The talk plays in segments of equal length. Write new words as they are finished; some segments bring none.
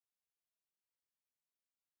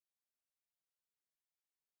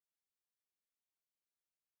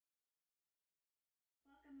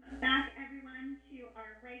back, everyone, to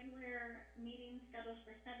our regular meeting scheduled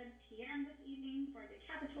for 7 p.m. this evening for the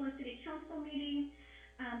Capitola City Council meeting.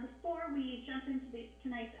 Before we jump into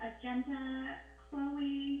tonight's agenda,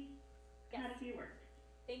 Chloe had a few words.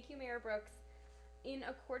 Thank you, Mayor Brooks. In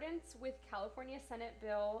accordance with California Senate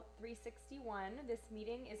Bill 361, this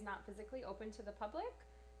meeting is not physically open to the public.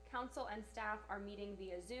 Council and staff are meeting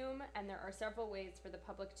via Zoom, and there are several ways for the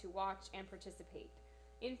public to watch and participate.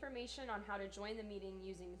 Information on how to join the meeting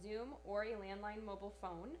using Zoom or a landline mobile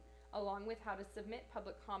phone, along with how to submit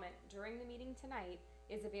public comment during the meeting tonight,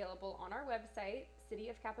 is available on our website,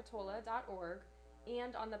 cityofcapitola.org,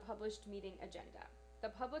 and on the published meeting agenda. The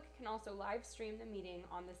public can also live stream the meeting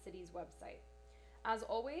on the city's website. As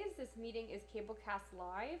always, this meeting is cablecast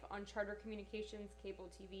live on Charter Communications Cable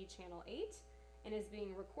TV Channel 8 and is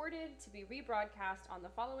being recorded to be rebroadcast on the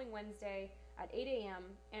following Wednesday at 8 a.m.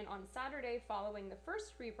 and on Saturday following the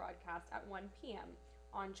first rebroadcast at 1 p.m.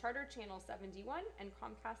 on Charter Channel 71 and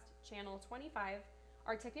Comcast Channel 25.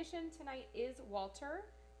 Our technician tonight is Walter.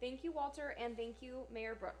 Thank you, Walter, and thank you,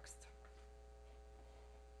 Mayor Brooks.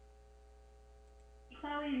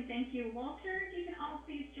 Chloe, and thank you, Walter. You can all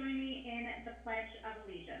please join me in the Pledge of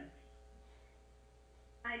Allegiance.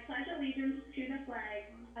 I pledge allegiance to the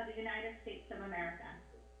flag of the United States of America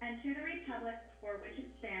and to the republic for which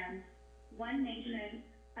it stands, one nation,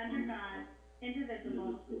 under God,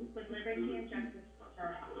 indivisible, with liberty and justice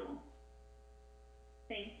for all.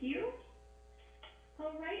 Thank you.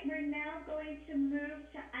 All right, we're now going to move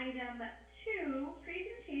to item 2,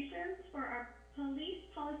 presentations for our police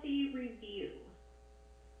policy review.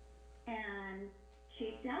 And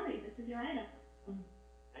Chief Dowdy, this is your item.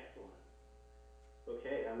 Excellent.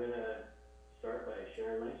 Okay, I'm going to start by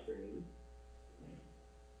sharing my screen.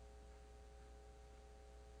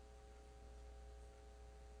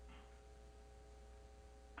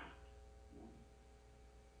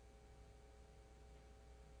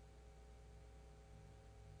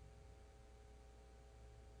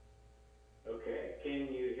 Okay,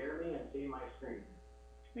 can you hear me and see my screen?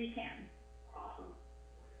 We can. Awesome.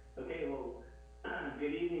 Okay, well,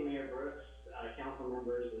 good evening, Mayor Brooks, council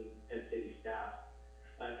members, and city staff.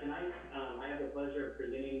 Tonight, I have the pleasure of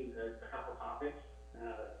presenting a couple topics.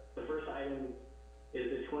 The first item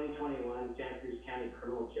is the 2021 Santa Cruz County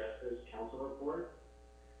Criminal Justice Council Report.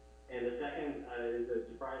 And the second is to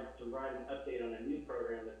provide an update on a new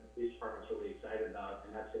program that the police department's really excited about,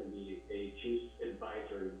 and that's going to be a Chiefs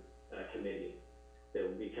Advisory Committee that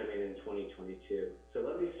will be coming in 2022. So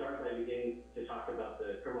let me start by beginning to talk about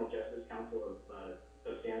the Criminal Justice Council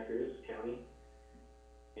of Santa Cruz County.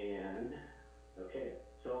 And, okay,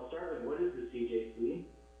 so I'll start with what is the CJC?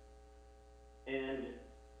 And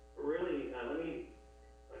really, let me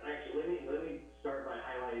start by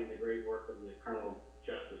highlighting the great work of the Criminal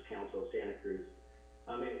Justice Council of Santa Cruz.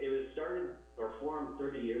 It was started or formed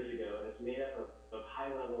 30 years ago, and it's made up of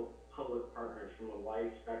high-level public partners from a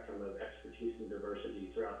wide spectrum of expertise and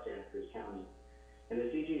diversity throughout Santa Cruz County. And the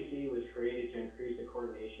CJC was created to increase the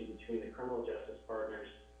coordination between the criminal justice partners,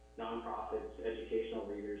 nonprofits, educational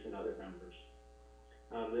leaders, and other members.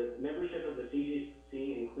 The membership of the CJC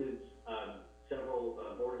includes several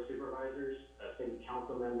board of supervisors, city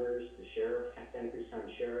council members, the sheriff, Santa Cruz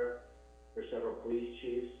County Sheriff, there's several police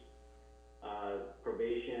chiefs,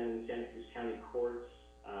 probation, Santa Cruz County courts,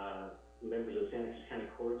 members of Santa Cruz County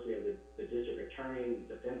courts. We have the district attorney,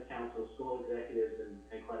 the defense counsel, school executives,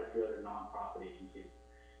 and quite a few other nonprofit agencies.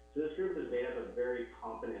 So this group is made up of very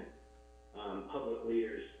competent public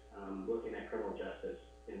leaders looking at criminal justice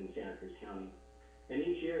in Santa Cruz County. And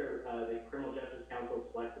each year, the Criminal Justice Council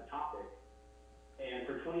selects a topic. And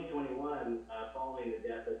for 2021, following the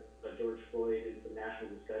death of George Floyd and some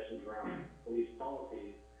national discussions around police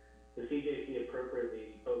policies, the CJC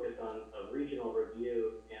appropriately focused on a regional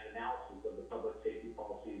review and analysis of the public safety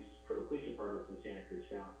policies for the police departments in Santa Cruz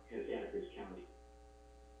County.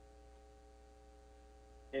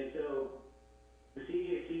 And so the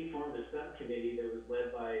CJC formed a subcommittee that was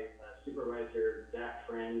led by Supervisor Zach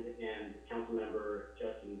Friend and Councilmember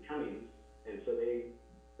Justin Cummings. And so they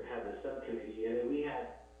had the subcommittee, and then we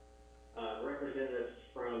had representatives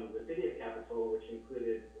from the city of Capitola, which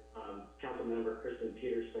included Councilmember Kristen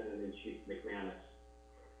Peterson and then Chief McManus.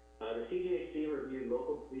 The CJC reviewed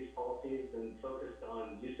local police policies and focused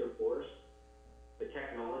on use of force, the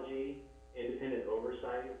technology, independent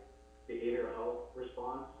oversight, behavioral health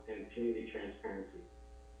response, and community transparency.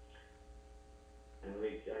 And let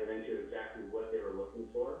me dive into exactly what they were looking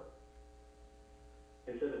for.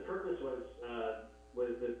 And so the purpose was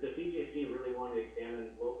that the CJC really wanted to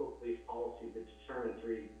examine local police policy to determine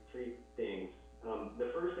three things. The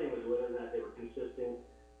first thing was whether or not they were consistent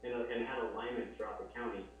and had alignment throughout the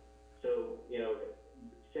county. So,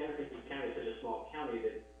 Santa Cruz County is such a small county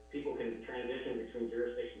that people can transition between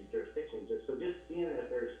jurisdictions to jurisdictions. So just seeing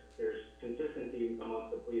that there's consistency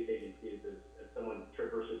amongst the police agencies as someone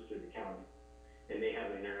traverses through the county and they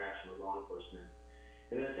have an interaction with law enforcement.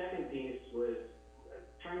 And then the second piece was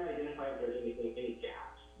trying to identify if there's any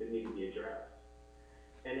gaps that need to be addressed.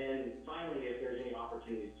 And then finally, if there's any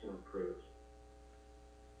opportunities to improve.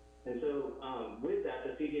 And so with that,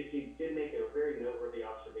 the CJC did make a very noteworthy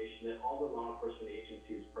observation that all the law enforcement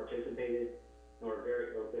agencies participated and were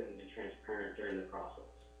very open and transparent during the process.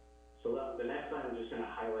 So the next time I'm just going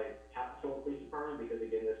to highlight Capitola Police Department because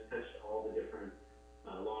again, this touched all the different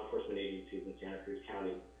law enforcement agencies in Santa Cruz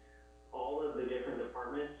County. All of the different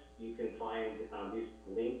departments, you can find these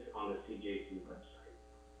links on the CJC website.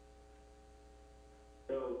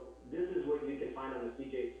 So this is what you can find on the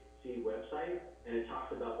CJC website, and it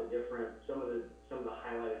talks about the different, some of the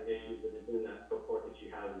highlighted issues that is in that report that you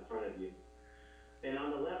have in front of you. And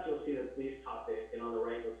on the left, you'll see the police topic, and on the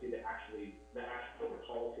right, you'll see the actual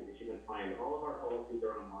policy that you can find. All of our policies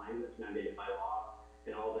are online, that's mandated by law,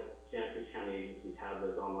 and all the Santa Cruz County agencies have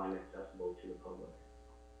those online accessible to the public.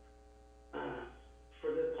 For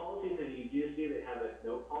the policies that you do see that have a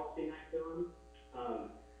no policy next to them,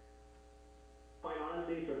 quite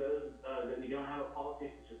honestly, for those that we don't have a policy,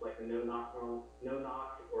 such as like the no knock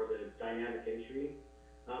or the dynamic entry,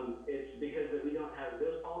 it's because that we don't have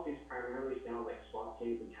those policies. Primarily sound like SWAT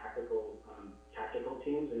teams and tactical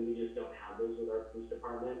teams, and we just don't have those with our police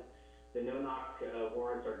department. The no knock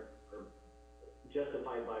warrants are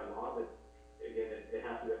justified by law, but again, it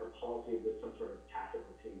has to be a policy with some sort of tactical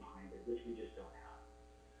team behind it, which we just don't have.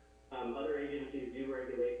 Other agencies do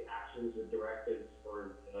regulate actions with directives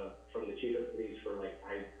or from the chief of police for like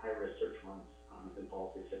high-risk search warrants and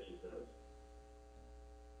policies such as those.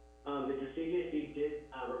 The CJC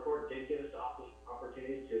report did give us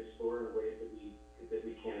opportunities to explore in ways that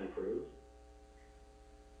we can improve.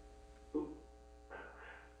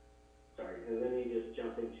 Sorry, and let me just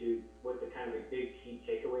jump into what the kind of the big key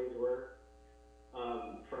takeaways were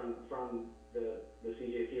from the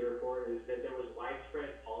CJC report is that there was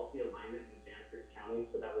widespread policy alignment in Santa Cruz County,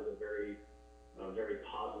 so that was a very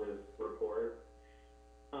positive report.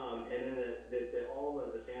 And then that all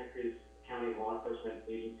of the Santa Cruz County law enforcement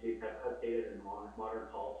agencies have updated and modern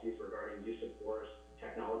policies regarding use of force,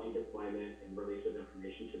 technology deployment, and release of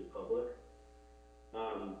information to the public.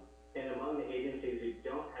 And among the agencies who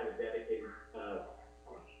don't have a dedicated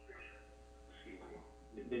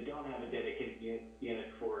unit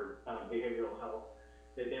for behavioral health,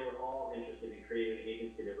 that they were all interested in creating an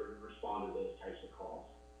agency that would respond to those types of calls.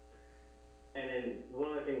 And then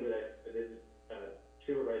one of the things that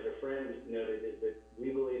Supervisor Friend noted is that we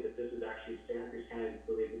believe that this is actually Santa Cruz County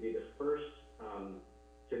believed to be the first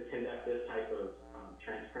to conduct this type of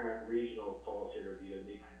transparent regional policy review in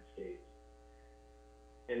the United States.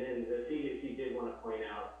 And then the CJC did want to point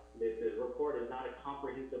out that the report is not a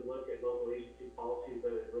comprehensive look at local agency policies,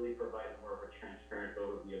 but it really provides more of a transparent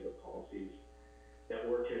overview of the policies that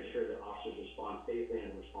work to ensure that officers respond safely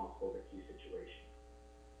and responsible to key situations.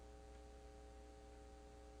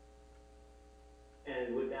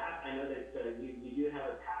 And with that, I know that you do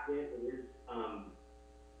have a packet. It is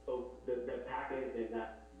the packet and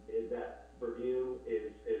that review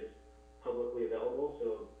is publicly available.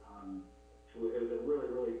 So it was a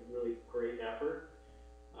really great effort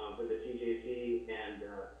for the CJC, and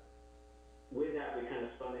with that, we kind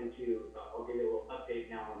of spun into. I'll give you a little update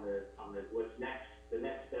now on the what's next. The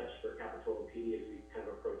next steps for Capitola PD as we kind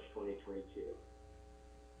of approach 2022.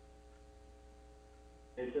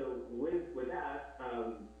 And so with that,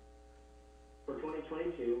 for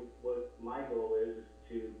 2022, what my goal is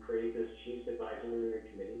to create this Chiefs Advisory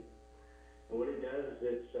Committee. And what it does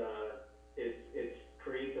is it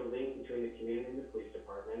creates a link between the community and the police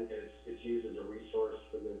department. It's used as a resource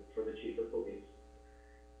for the chief of police.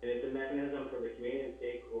 And it's a mechanism for the community and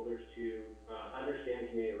stakeholders to understand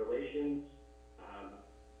community relations,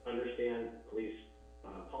 understand police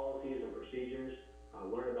policies and procedures,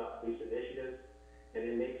 learn about police initiatives, and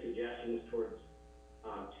then make suggestions towards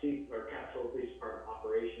Capitola Police Department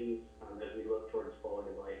operations as we look towards quality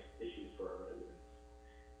of life issues for our residents.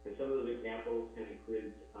 And some of those examples can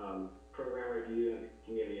include program review and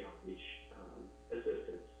community outreach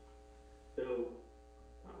assistance. So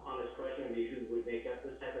on this question would be who would make up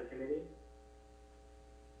this type of committee?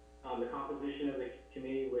 The composition of the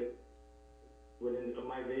committee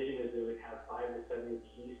my vision is it would have 5 to 7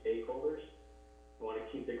 key stakeholders. I want to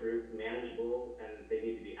keep the group manageable, and they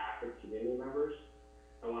need to be active community members.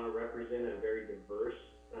 I want to represent a very diverse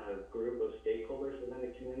group of stakeholders within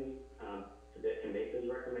the community that can make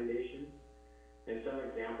those recommendations. And some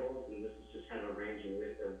examples, and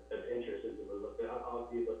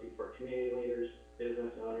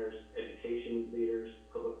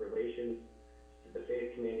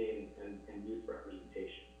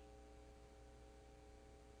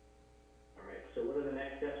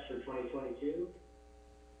 2022.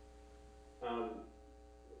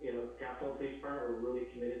 Capitola Police Department were really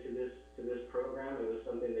committed to this program. It was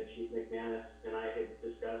something that Chief McManus and I had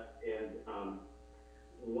discussed, and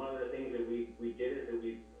one of the things that we did is that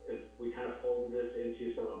we kind of folded this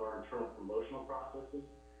into some of our internal promotional processes,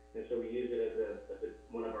 and so we used it as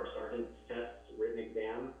one of our sergeant's tests, written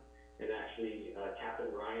exam, and actually Captain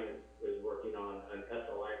Ryan is working on an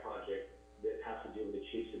SLI project that has to do with the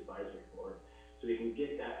Chief's Advisory Board, so we can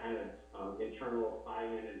get that kind of internal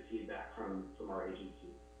buy-in and feedback from our agency.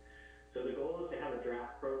 So the goal is to have a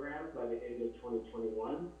draft program by the end of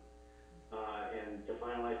 2021, and to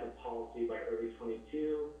finalize the policy by early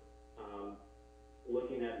 22,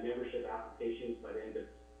 looking at membership applications by the end of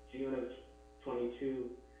June of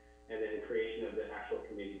 22, and then creation of the actual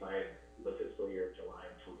committee by the fiscal year of July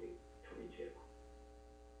of 2022.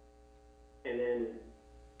 And then,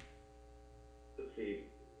 let's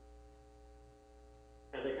see,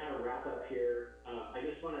 as I kind of wrap up here, I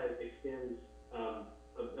just want to extend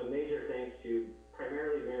a major thanks to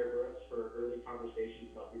primarily Mayor Brooks for early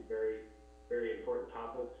conversations about these very, very important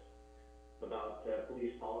topics about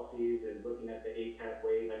police policies and looking at the ACAT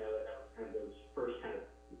wave. I know that was kind of those first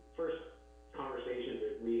conversations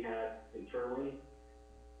that we had internally.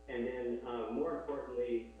 And then more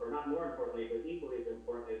importantly, or not more importantly, but equally as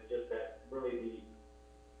important is just that really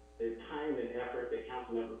the time and effort that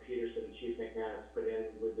Councilmember Peterson and Chief McManus put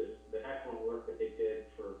in with the excellent work that they did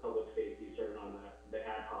for public safety, starting on the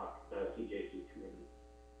ad hoc CJC committee.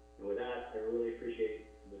 And with that, I really appreciate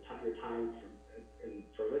your time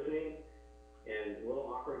for listening. And a little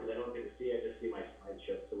awkward because I don't get to see, I just see my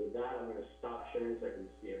slideshow. So with that, I'm going to stop sharing so I can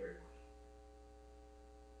see everyone.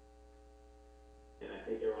 And I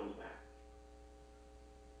think everyone's back.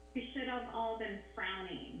 We should have all been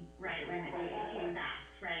frowning right when we came back,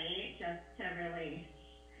 right? Just to really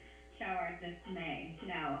show our dismay.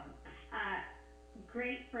 No.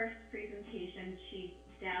 Great first presentation, Chief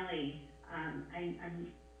Daly.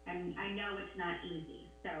 I know it's not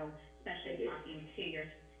easy, so especially talking to your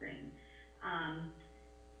screen.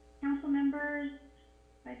 Council members,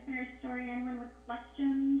 Vice Mayor Story, anyone with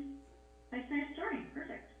questions? Vice Mayor Story,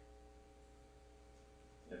 perfect.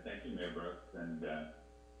 Yeah, thank you, Mayor Brooks, and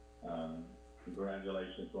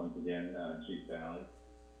congratulations once again, Chief Daly.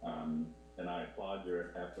 And I applaud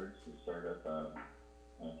your efforts to start up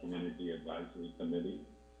a community advisory committee.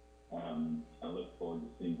 I look forward to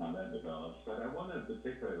seeing how that develops. But I want to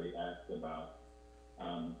particularly ask about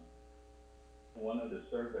one of the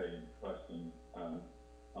survey questions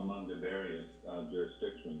among the various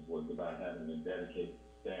jurisdictions was about having a dedicated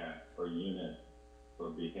staff or unit for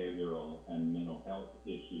behavioral and mental health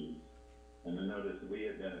issues. And I noticed we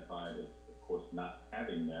identified as, of course, not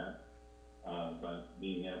having that, but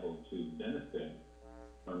being able to benefit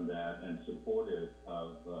from that and supportive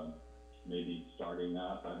of maybe starting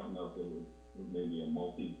up. I don't know if it was maybe a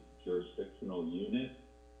multi-jurisdictional unit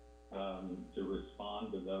to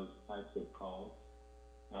respond to those types of calls.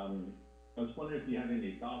 I was wondering if you had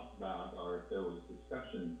any thoughts about, or if there was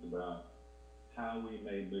discussions about how we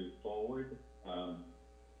may move forward,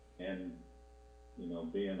 and, you know,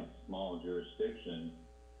 being a small jurisdiction,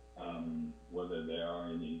 whether there are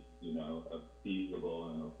any, you know,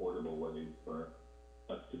 feasible and affordable ways for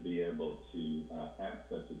us to be able to have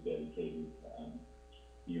such a dedicated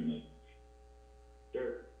unit.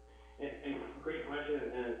 Sure. And great question,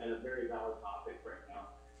 and a very valid topic right now.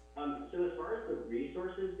 So as far as the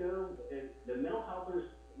resources go, the mental health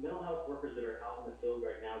workers that are out in the field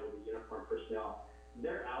right now with the uniformed personnel,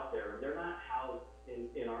 they're out there. They're not housed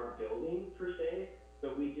in our building per se,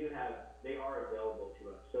 but they are available to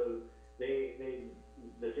us. So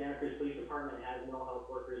the Santa Cruz Police Department has mental health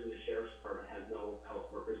workers, and the Sheriff's Department has mental health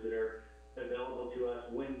workers that are available to us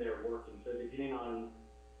when they're working. So depending on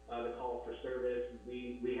the call for service,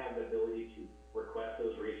 we have the ability to request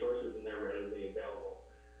those resources, and they're readily available.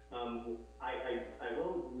 I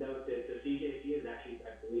will note that the CJC is actually,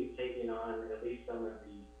 I believe, taking on at least some of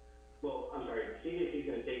the, CJC is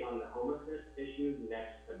going to take on the homelessness issue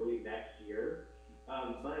next year.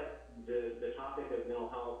 But the topic of mental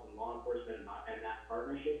health and law enforcement and that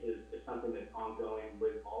partnership is something that's ongoing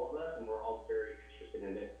with all of us, and we're all very interested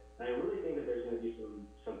in it. And I really think that there's going to be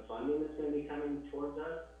some funding that's going to be coming towards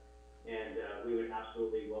us, and we would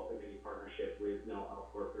absolutely welcome any partnership with mental health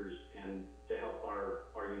workers and to help our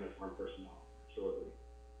uniformed personnel. Absolutely.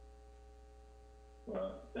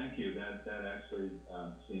 Well, thank you. That actually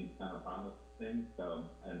seems kind of promising. So,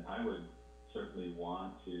 and I would certainly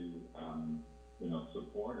want to, you know,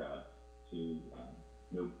 support us to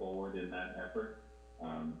move forward in that effort,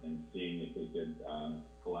 and seeing if we could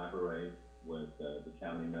collaborate with the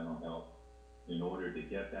county mental health in order to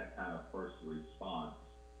get that kind of first response,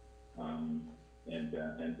 and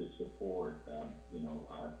to support,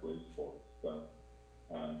 our police force. So,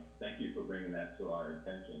 thank you for bringing that to our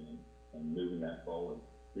attention and moving that forward.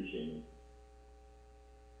 Appreciate it.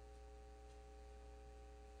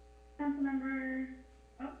 Councilmember,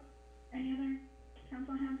 any other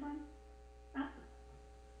council hands on?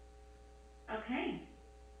 Okay,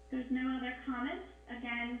 there's no other comments.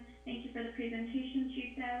 Again, thank you for the presentation,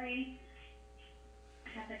 Chief Sally.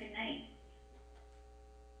 Have a good night.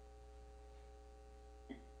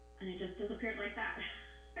 And it just disappeared like that.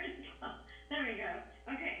 There we go.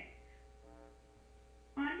 Okay.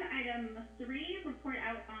 On to item 3, report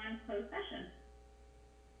out on closed session.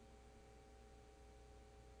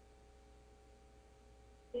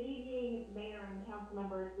 Good evening, Mayor and council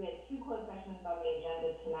members. We had 2 closed sessions on the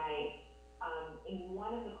agenda tonight. In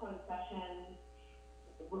one of the closed sessions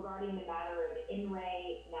regarding the matter of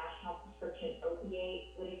in-ray national prescription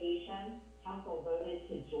opiate litigation, council voted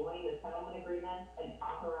to join the settlement agreement and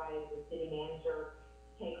authorize the city manager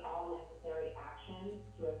to take all necessary actions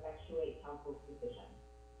to effectuate council's decision.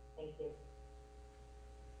 Thank you.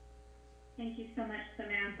 Thank you so much,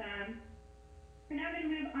 Samantha. We're now going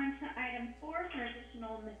to move on to item 4 for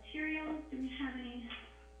additional materials. Do we have any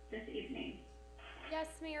this evening? Yes,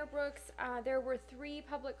 Mayor Brooks, there were 3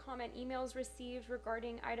 public comment emails received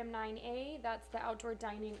regarding item 9A. That's the outdoor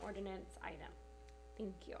dining ordinance item.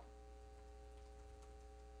 Thank you.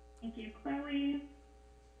 Thank you, Chloe.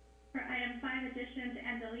 For item 5, additions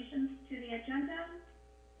and deletions to the agenda.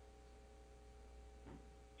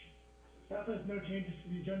 Staff has no changes to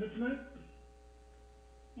the agenda tonight.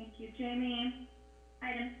 Thank you, Jamie.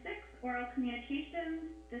 Item 6, oral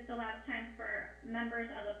communications. This allows time for members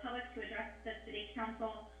of the public to address the city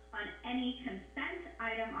council on any consent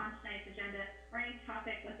item on tonight's agenda or any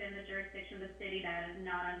topic within the jurisdiction of the city that is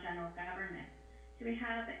not on general government. Do we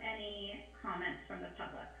have any comments from the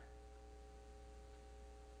public?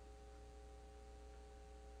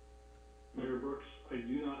 Mayor Brooks, I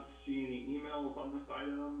do not see any emails on this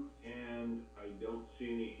item, and I don't see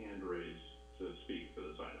any hand raised to speak for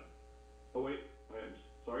this item. Oh wait, I'm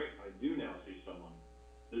sorry, I do now see someone.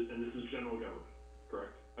 And this is general government,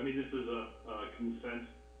 correct? I mean, this is a consent.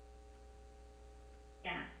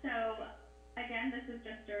 Yeah, so again, this is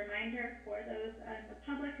just a reminder for those of the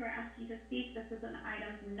public who are asking to speak. This is an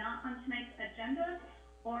item not on tonight's agenda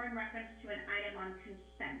or in reference to an item on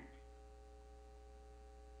consent.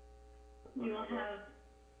 You will have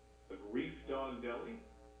The Reef Dog Deli.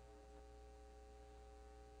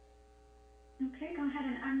 Okay, go ahead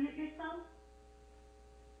and unmute yourself.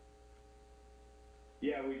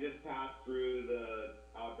 Yeah, we just passed through the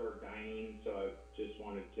outdoor dining, so I just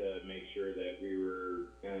wanted to make sure that we were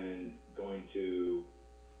going to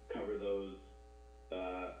cover those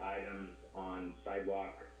items on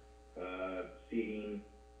sidewalk seating.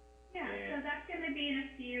 Yeah, so that's going to be in a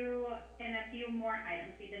few more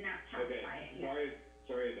items. We did not talk Okay, about it yet.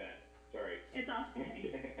 sorry about that. Sorry. It's all good.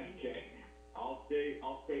 Okay. I'll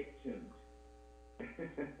stay tuned.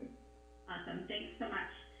 Awesome. Thanks so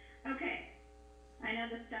much. Okay. I know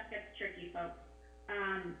this stuff gets tricky, folks.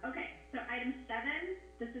 Okay. So item 7.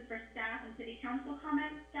 This is for staff and city council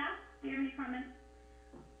comments. Staff, do you have any comments?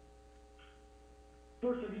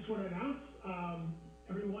 First, I just want to announce,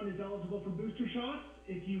 everyone is eligible for booster shots.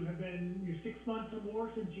 If you have been 6 months or more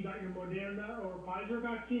since you got your Moderna or Pfizer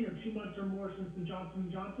vaccine, or 2 months or more since the Johnson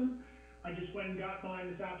 & Johnson, I just went and got mine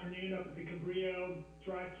this afternoon up at the Cabrillo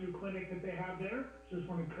drive-through clinic that they have there. So just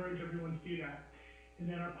want to encourage everyone to do that. And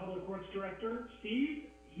then our Public Works Director, Steve,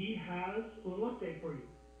 he has a little update for you.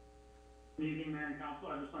 Good evening, Mayor and Council.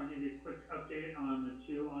 I just want to give you a quick update on the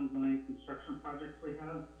 2 ongoing construction projects we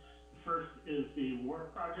have. The first is the wharf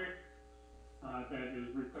project that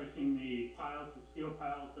is replacing the steel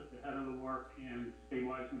piles at the head of the wharf and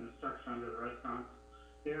stabilizing the structure under the restaurants.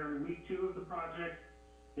 They're in week 2 of the project.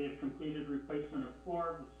 They have completed replacement of 4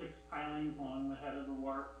 of the 6 pilings along the head of the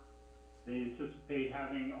wharf. They anticipate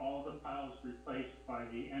having all the piles replaced by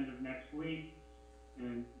the end of next week,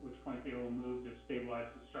 at which point they will move to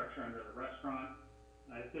stabilize the structure under the restaurant.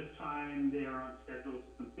 At this time, they are on schedule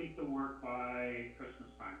to complete the work by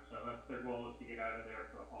Christmas time, so that's their goal, is to get out of there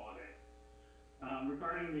for the holiday.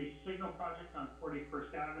 Regarding the signal project on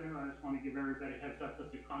 41st Avenue, I just want to give everybody a heads up that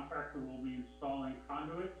the contractor will be installing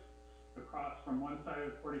conduits across from one side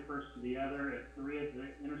of 41st to the other at 3 of the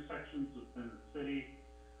intersections within the city.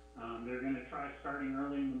 They're going to try starting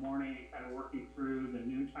early in the morning and kind of working through the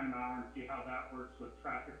noontime hour and see how that works with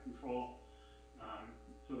traffic control.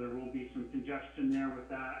 So there will be some congestion there with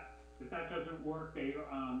that. If that doesn't work, they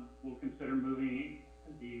will consider moving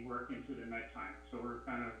the work into the nighttime. So we're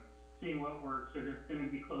kind of seeing what works. So they're going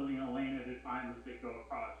to be closing a lane at a time as they go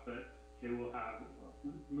across, but they will have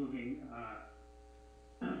moving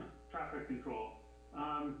traffic control.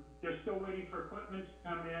 They're still waiting for equipment to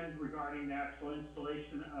come in regarding the actual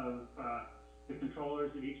installation of the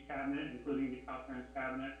controllers at each cabinet, including the Caltrans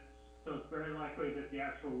cabinet. So it's very likely that the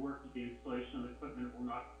actual work of the installation of the equipment will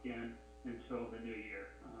not begin until the new year.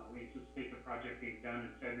 We anticipate the project being done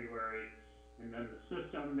in February, and then the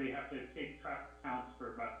system, they have to take traffic counts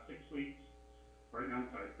for about 6 weeks. Right now,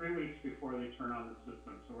 3 weeks before they turn on the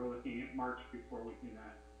system. So we're looking at March before we can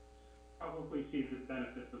probably see the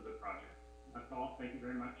benefits of the project. That's all. Thank you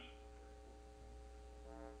very much.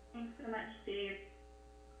 Thanks so much, Steve.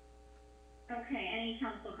 Okay, any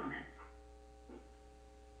council comments?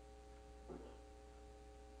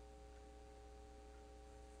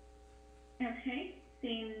 Okay,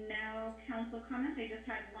 seeing no council comments, I just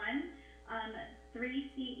had one.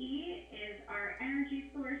 3CE is our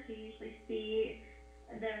energy source. You usually see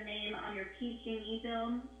their name on your PG&E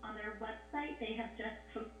bill on their website. They have just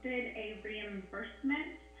posted a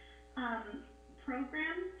reimbursement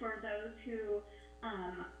program for those who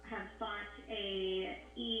have bought a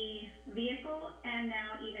e-vehicle and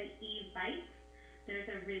now even e-bikes. There's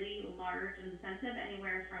a really large incentive,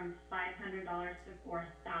 anywhere from $500 to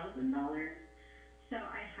 $4,000. So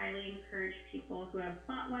I highly encourage people who have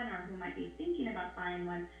bought one or who might be thinking about buying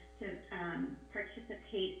one to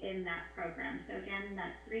participate in that program. So again,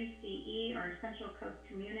 that's 3CE, or Central Coast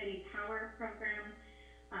Community Power Program,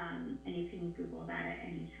 and you can Google that at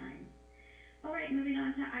any time. All right, moving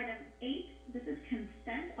on to item 8. This is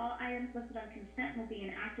consent. All items listed on consent will be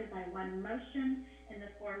enacted by one motion in the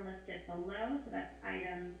form listed below. So that's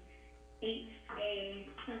items 8A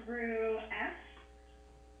through F.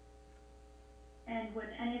 And would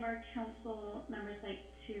any of our council members like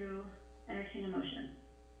to entertain a motion?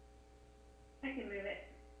 I can move it.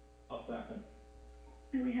 I'll second.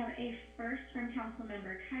 So we have a first from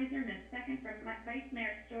Councilmember Kaiser and a second from Vice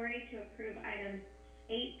Mayor Story to approve items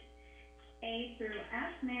 8A through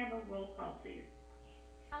F. May I have a roll call, please?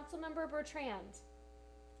 Councilmember Bertrand.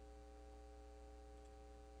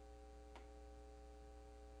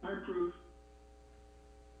 I approve.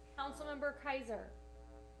 Councilmember Kaiser.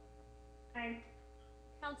 Aye.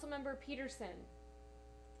 Councilmember Peterson.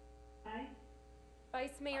 Aye.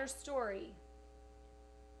 Vice Mayor Story.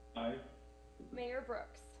 Aye. Mayor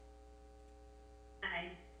Brooks.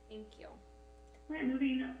 Aye. Thank you. All right,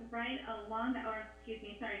 moving right along, or excuse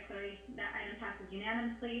me, sorry, Chloe, that item passes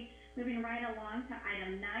unanimously. Moving right along to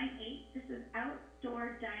item 9.8. This is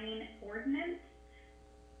outdoor dining ordinance.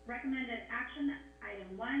 Recommended action,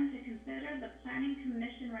 item 1, to consider the Planning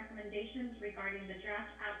Commission recommendations regarding the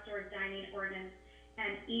draft outdoor dining ordinance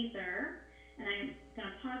and either, and I'm going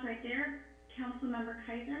to pause right there, Councilmember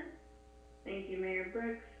Kaiser. Thank you, Mayor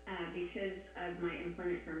Brooks. Because of my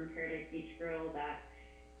employment from Paradise Beach Grill that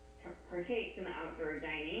partakes in the outdoor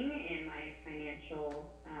dining and my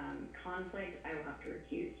financial conflict, I will have to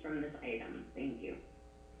recuse from this item. Thank you.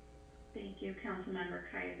 Thank you,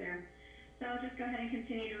 Councilmember Kaiser. So I'll just go ahead and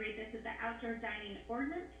continue to read. This is the outdoor dining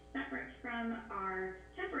ordinance, separate from our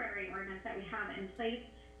temporary ordinance that we have in place.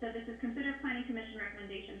 So this is consider Planning Commission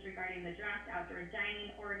recommendations regarding the draft outdoor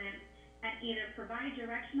dining ordinance, and either provide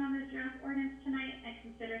direction on this draft ordinance tonight and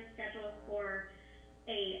consider schedule for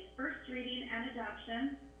a first reading and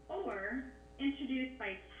adoption, or introduce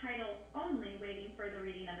by title only, waiting for the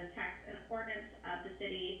reading of the text, an ordinance of the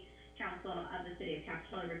City Council of the City of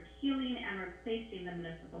Capitola repealing and replacing the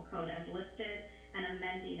municipal code as listed and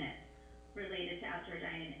amending it related to outdoor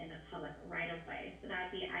dining in the public right-of-way. So that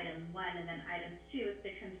would be item 1, and then item 2 is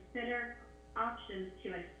to consider options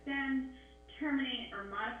to extend, terminate, or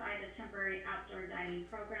modify the temporary outdoor dining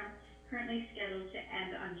program currently scheduled to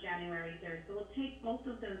end on January 3rd. So we'll take both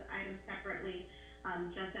of those items separately,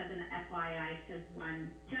 just as an FYI, because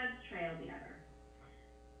one does trail the other.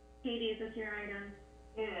 Katie, is this your item?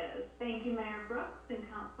 It is. Thank you, Mayor Brooks and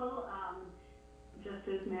Council. Just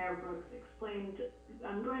as Mayor Brooks explained,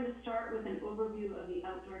 I'm going to start with an overview of the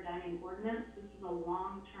outdoor dining ordinance. This is a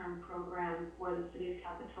long-term program for the City of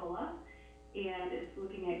Capitola, and it's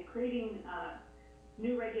looking at creating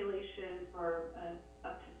new regulation for an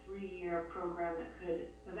up to 3-year program that could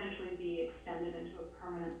eventually be extended into a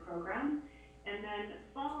permanent program. And then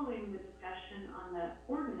following the discussion on the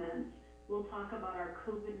ordinance, we'll talk about our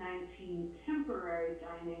COVID-19 temporary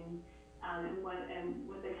dining and what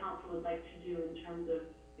the council would like to do in terms of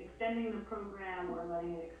extending the program or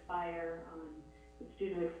letting it expire. It's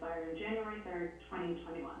due to expire on January 3rd,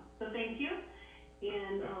 2021. So thank you.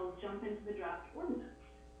 And I'll jump into the draft ordinance.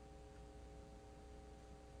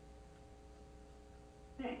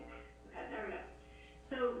 Okay, there we go.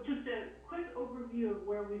 So just to overview of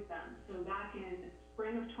where we've been. So back in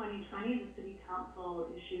spring of 2020, the City Council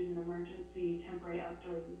issued an emergency temporary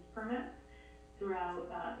outdoor use permit throughout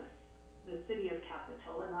the city of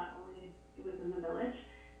Capitola, not only within the village.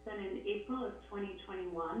 Then in April of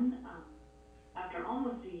 2021, after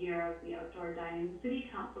almost a year of the outdoor dining, the City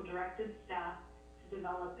Council directed staff to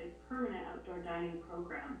develop a permanent outdoor dining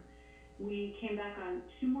program. We came back on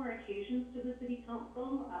 2 more occasions to the City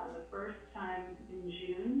Council, the first time in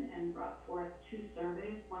June, and brought forth 2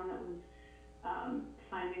 surveys, one that was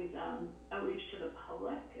findings outreach to the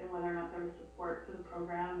public and whether or not there was support for the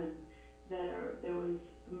program, and there was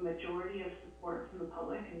a majority of support from the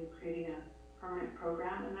public in creating a permanent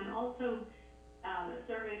program, and then also a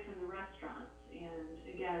survey from the restaurants, and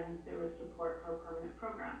again, there was support for a permanent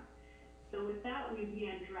program. So with that, we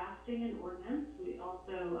began drafting an ordinance. We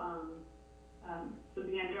also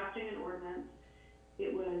began drafting an ordinance.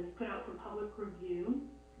 It was put out for public review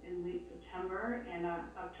in late September, and on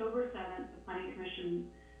October 7th, the Planning Commission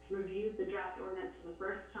reviewed the draft ordinance for the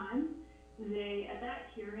first time. At that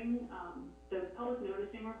hearing, the public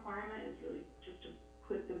noticing requirement is really just to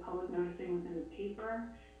put the public noticing within the paper.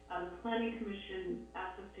 The Planning Commission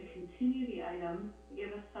asked us to continue the item,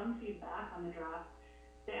 give us some feedback on the draft.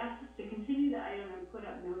 They asked us to continue the item and put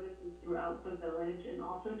up notices throughout the village, and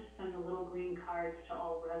also to send the little green cards to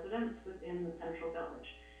all residents within the central village.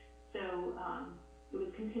 So it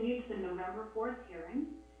was continued to the November 4th hearing,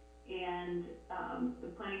 and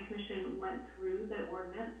the Planning Commission went through the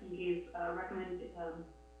ordinance and gave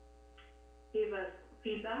us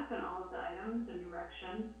feedback on all of the items and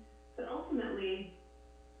direction. But ultimately,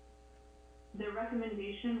 their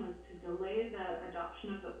recommendation was to delay the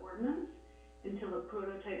adoption of the ordinance until the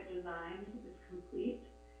prototype design is complete,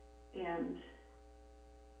 and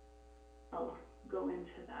I'll go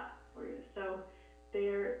into that for you. So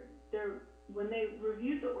when they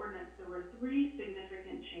reviewed the ordinance, there were 3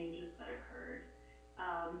 significant changes that occurred.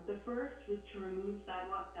 The first was to remove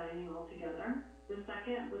sidewalk dining altogether. The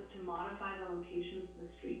second was to modify the locations of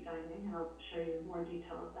the street dining, and I'll show you more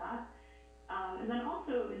detail of that. And then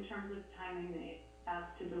also, in terms of timing, they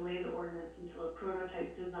asked to delay the ordinance until a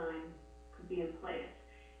prototype design could be in place.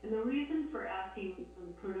 And the reason for asking for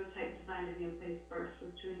the prototype design to be in place first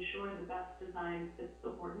was to ensure the best design fits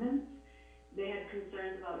the ordinance. They had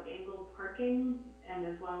concerns about angled parking, and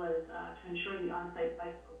as well as to ensure the on-site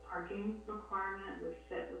bicycle parking requirement would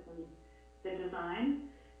fit within the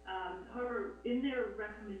design. However, in their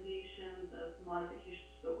recommendations of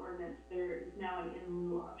modifications to the ordinance, there is now an in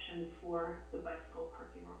lieu option for the bicycle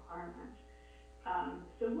parking requirement.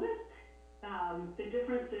 So with the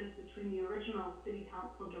differences between the original City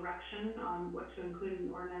Council direction on what to include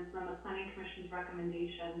in the ordinance and the Planning Commission's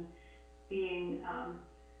recommendation being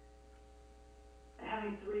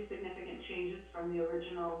having 3 significant changes from the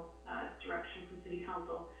original direction from City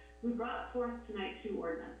Council, we brought forth tonight 2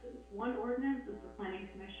 ordinances. One ordinance is the Planning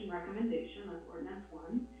Commission recommendation, that's Ordinance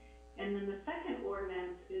 1, and then the second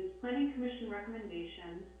ordinance is Planning Commission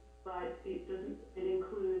recommendation, but it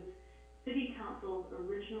includes City Council's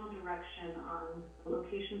original direction on the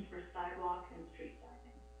locations for sidewalk and street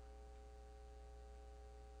dining.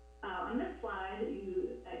 On this slide,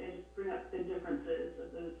 I just bring up the differences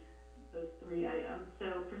of those 3 items.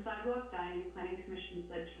 So for sidewalk dining, Planning Commission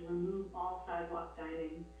said to remove all sidewalk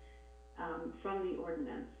dining from the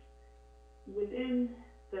ordinance. Within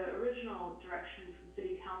the original direction from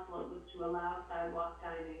City Council, it was to allow sidewalk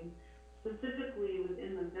dining specifically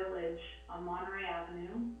within the village on Monterey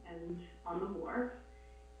Avenue and on the wharf.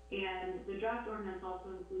 And the draft ordinance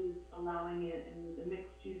also includes allowing it in the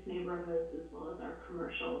mixed-use neighborhoods as well as our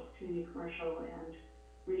community commercial and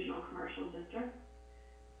regional commercial districts.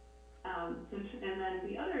 And then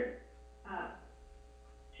the other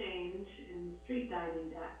change in street dining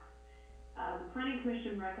decks, the Planning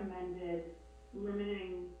Commission recommended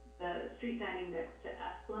limiting the street dining decks to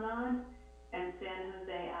Esplanade and San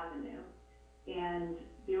Jose Avenue. And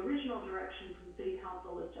the original direction from City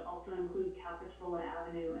Council was to also include Capitola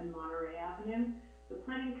Avenue and Monterey Avenue. The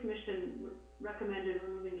Planning Commission recommended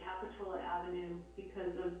removing Capitola Avenue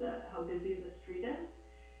because of how busy the street is.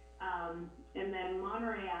 And then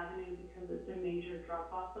Monterey Avenue because it's a major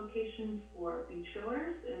drop-off location for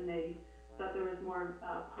beachgoers, and they thought there was more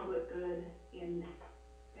public good in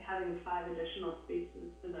having 5 additional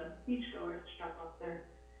spaces for the beachgoers to drop off their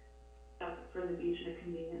stuff for the beach in a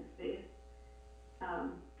convenient space.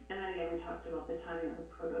 And then again, we talked about the timing of the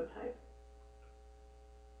prototype.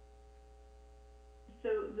 So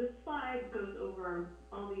this slide goes over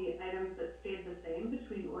all the items that stayed the same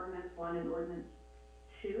between Ordinance 1 and Ordinance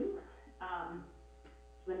 2.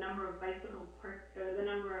 the number of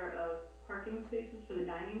parking spaces for the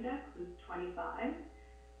dining decks is 25.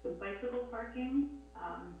 The bicycle parking,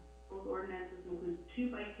 both ordinances include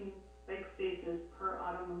 2 bike spaces per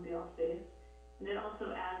automobile space, and it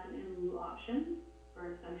also adds an in lieu option for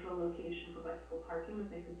a central location for bicycle parking that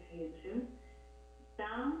they could pay into.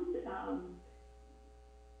 Sound,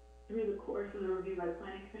 through the course of the review by the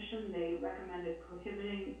Planning Commission, they recommended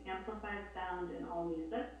prohibiting amplified sound in all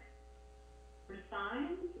music. For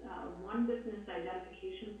signs, 1 business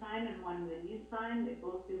identification sign and 1 menu sign, they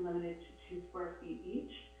both be limited to 2 square feet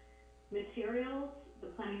each. Materials, the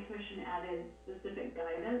Planning Commission added specific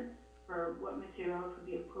guidance for what materials would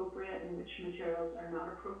be appropriate and which materials are not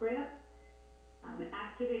appropriate.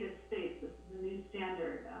 Activated space, this is a new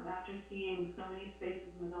standard. After seeing so many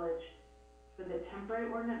spaces in the village for the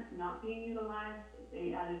temporary ordinance not being utilized,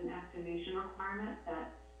 they added an activation requirement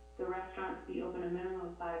that the restaurants be open a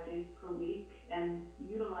minimum of 5 days per week and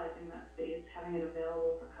utilizing that space, having it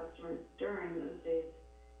available for customers during those days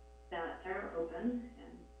that they're open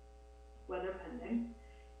and weather pending.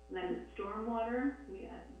 And then stormwater,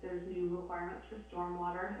 there's new requirements for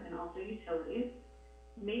stormwater and also utilities.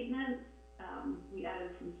 Maintenance, we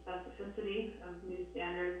added some specificity of new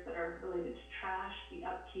standards that are related to trash, the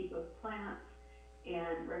upkeep of plants,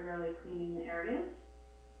 and regularly cleaning the areas.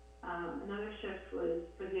 Another shift was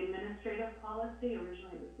for the administrative policy.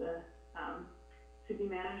 Originally it was the city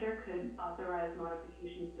manager could authorize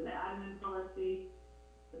modifications to the admin policy.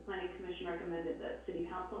 The Planning Commission recommended that City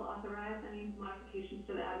Council authorize any modifications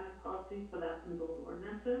to the admin policy, so that's in both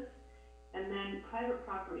ordinances. And then private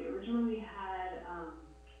property. Originally we had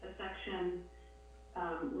a section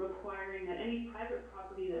requiring that any private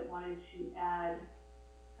property that wanted to add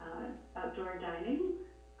outdoor dining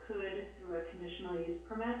could, through a conditional use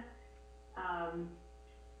permit.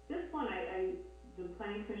 This one the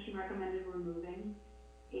Planning Commission recommended removing,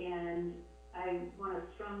 and I want to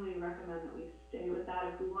strongly recommend that we stay with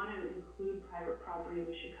that. If we want to include private property,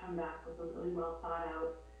 we should come back with a really well thought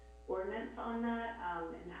out ordinance on that,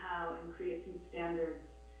 and create some standards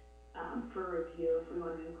for review if we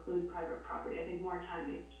want to include private property. I think more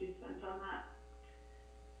time needs to be spent on that.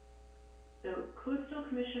 So Coastal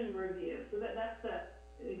Commission review. So that's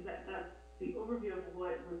the overview of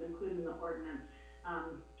what was included in the ordinance.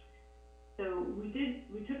 So we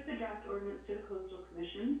took the draft ordinance to the Coastal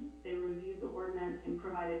Commission. They reviewed the ordinance and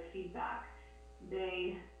provided feedback.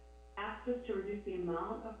 They asked us to reduce the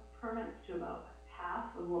amount of permits to about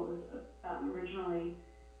half of what was originally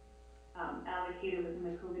allocated within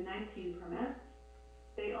the COVID-19 permits.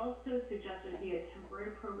 They also suggested it be a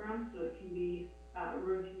temporary program so it can be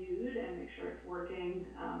reviewed and make sure it's working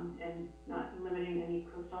and not limiting any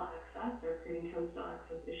coastal access or creating coastal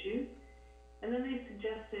access issues. And then they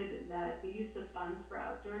suggested that the use of funds for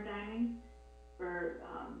outdoor dining for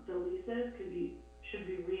the leases should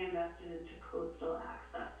be reinvested into coastal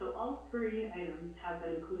access. So all 3 items have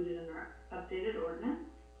been included in our updated ordinance.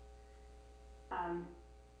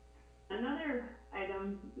 Another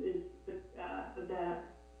item is the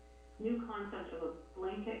new concept of a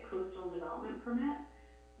blanket coastal development permit,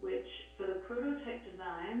 which for the prototype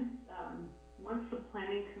designs, once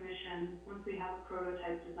we have a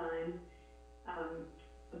prototype design,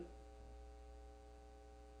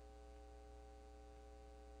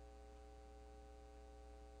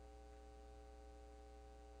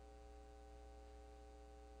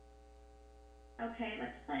 Okay,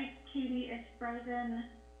 looks like Katie is frozen.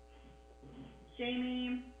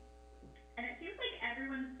 Jamie, and it seems like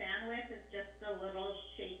everyone's bandwidth is just a little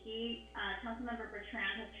shaky. Councilmember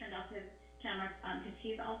Bertrand has turned off his camera because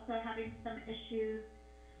he's also having some issues.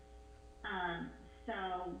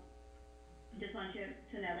 So just want you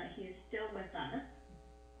to know that he is still with us.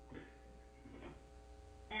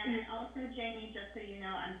 And also, Jamie, just so you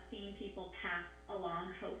know, I'm seeing people pass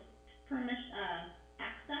along host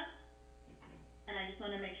access. And I just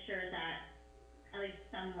want to make sure that at least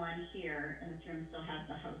someone here in this room still has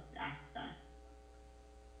the host access.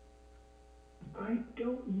 I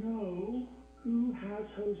don't know who has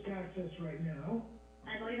host access right now.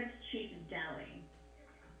 I believe it's Chief Deli.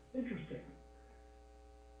 Interesting.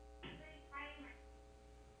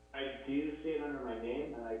 I do see it under my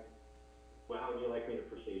name, and well, how would you like me to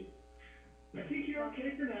proceed? I think you're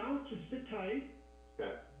okay for now. Just sit tight.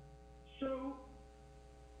 Okay. So,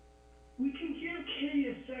 we can give Katie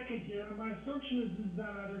a second here. My assumption is that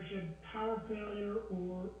either she had power failure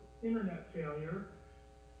or internet failure.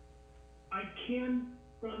 I can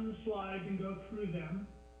run the slides and go through them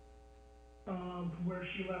from where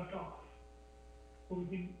she left off. But we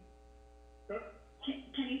can.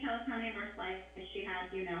 Can you tell us how many more slides she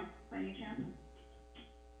had? Do you know, by any chance?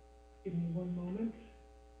 Give me one moment.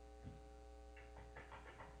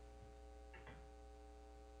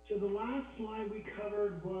 So the last slide we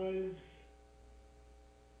covered was,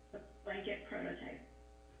 The blanket prototype.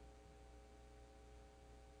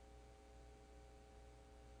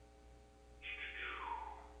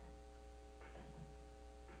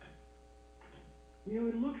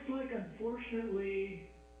 it looks like unfortunately,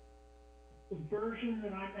 the version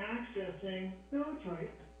that I'm accessing, no, it's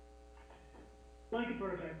right. Blanket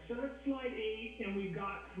prototype. So that's slide 8, and we've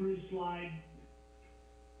got through slide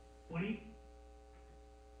 20.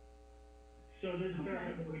 So there's a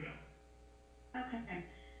fair bit more to go. Okay.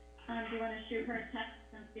 Do you want to shoot her a text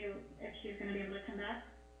and see if she's going to be able to come back?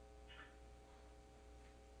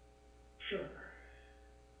 Sure.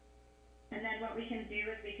 And then what we can do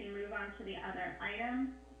is we can move on to the other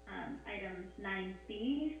items, items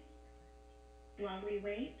 9B. While we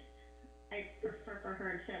wait, I prefer for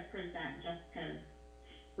her to present just because.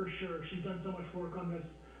 For sure, she's done so much work on this.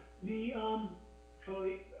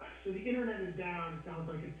 So the internet is down, it sounds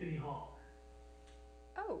like at City Hall.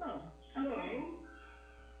 Oh. Okay.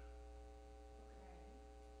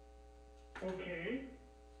 Okay.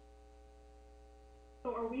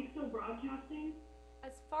 So are we still broadcasting?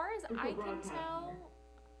 As far as We're I still can broadcasting. tell,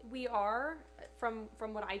 we are, from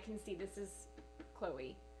what I can see. This is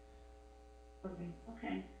Chloe.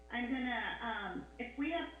 Okay. I'm gonna, if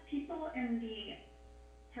we have people in the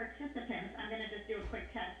participants, I'm gonna just do a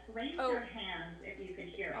quick test. Raise Oh. your hands if you could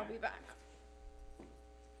hear I'll us. be back.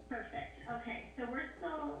 Perfect. Okay, so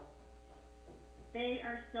they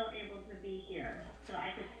are still able to be here. So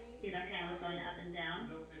I could see their hands going up and down,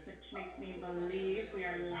 which makes me believe we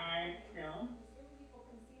are live still.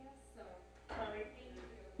 Chloe,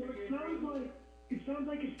 So it sounds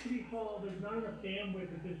like at City Hall, there's not enough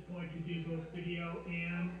bandwidth at this point to do both video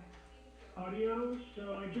and audio,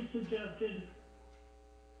 so I just suggested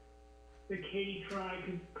that Katie try,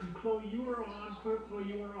 cause Chloe, you are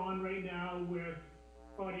on right now with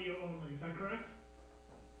audio only, is that correct?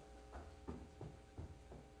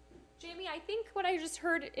 Jamie, I think what I just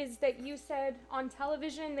heard is that you said on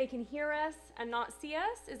television they can hear us and not see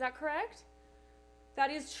us. Is that correct?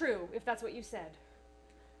 That is true, if that's what you said.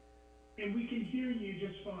 And we can hear you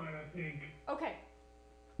just fine, I think. Okay.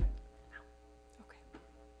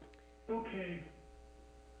 Okay.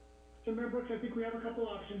 So Mayor Brooks, I think we have a couple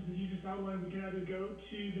options, as you just outlined. We can either go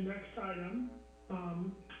to the next item,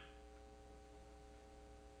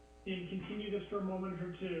 and continue this for a moment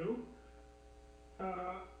or two.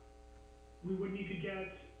 We would need to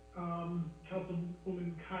get,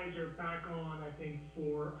 Councilwoman Kaiser back on, I think,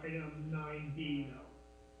 for item 9B though.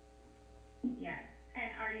 yes. And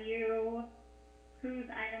whose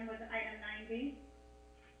item was item 9B?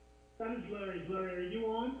 That is Larry's. Larry, are you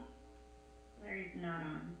on? Larry's not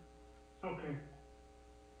on. Okay.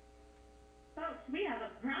 Folks, we have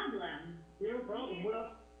a problem. We have a problem.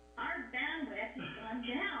 Well, Our bandwidth has gone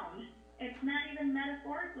down. It's not even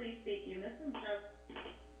metaphorically speaking. This is just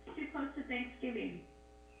too close to Thanksgiving.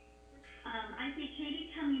 I see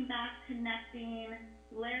Katie coming back, connecting.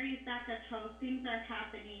 Larry's back up, hostings are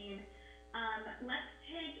happening. Let's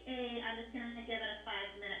take I'm just going to give it a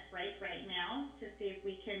 5-minute break right now to see if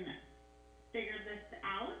we can figure this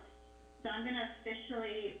out. So I'm going to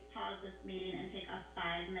officially pause this meeting and take a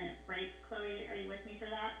 5-minute break. Chloe, are you with me for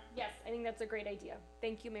that? Yes, I think that's a great idea.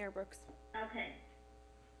 Thank you, Mayor Brooks. Okay.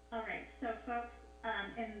 All right. So folks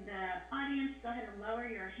in the audience, go ahead and lower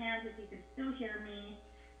your hands if you can still hear me,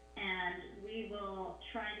 and we will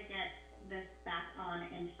try to get this back on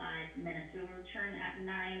in 5 minutes. We will return at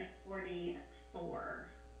 9:44.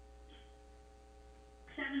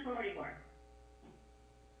 7:44.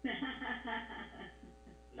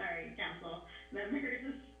 Sorry, council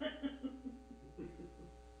members.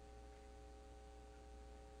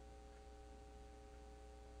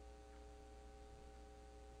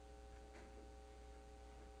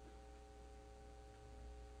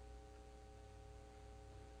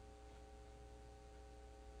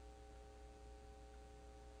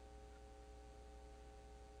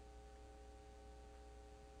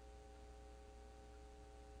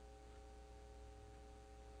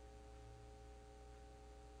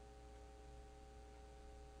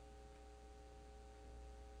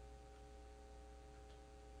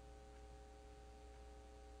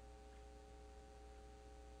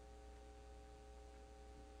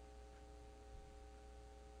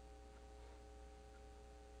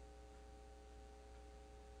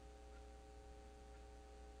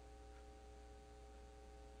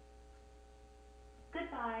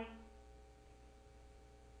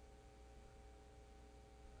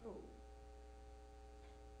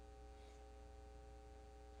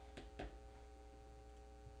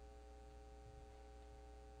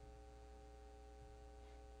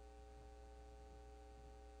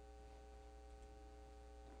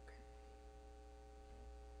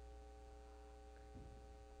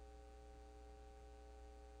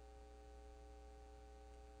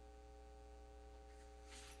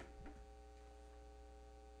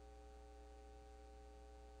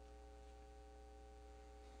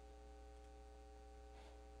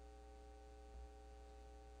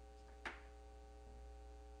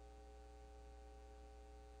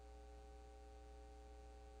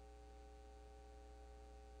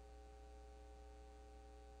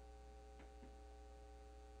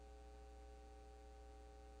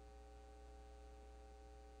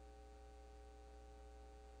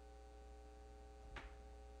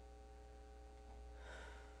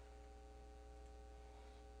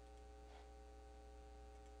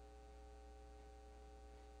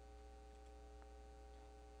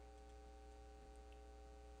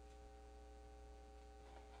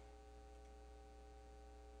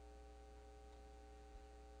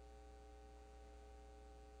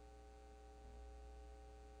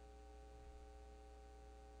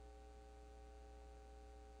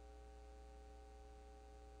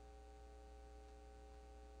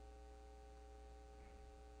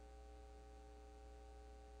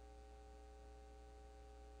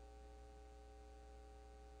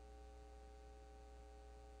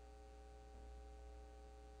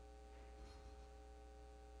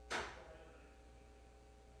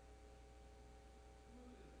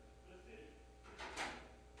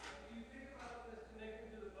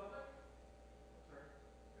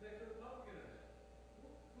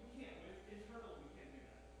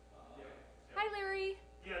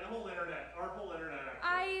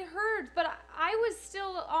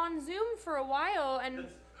 for a while, and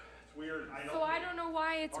It's weird. so I don't know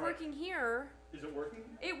why it's All right. working here. Is it working?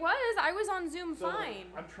 It was. I was on Zoom So, fine.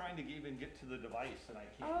 I'm trying to even get to the device and I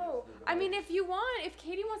can't. Oh, get to the I mean, device. if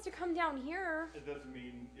Katie wants to come down here. It doesn't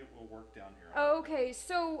mean it will work down here. Okay,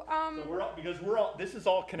 so So we're all, because we're all, this is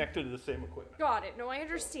all connected to the same equipment. got it. No, I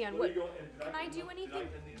understand. Let me What? go- and did Can I end do up- did anything? end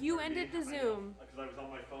the You entire ended the meeting? I know, Zoom. Because I was on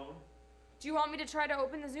my phone. Do you want me to try to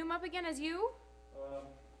open the Zoom up again as you?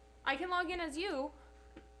 I can log in as you.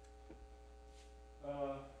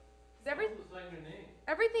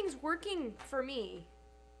 Everything's working for me.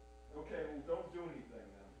 Okay, well, don't do anything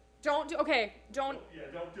then. Don't do. Okay, don't. Yeah,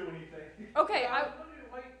 don't do anything. Okay,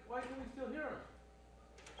 Why can we still hear them?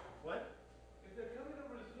 What? If they're coming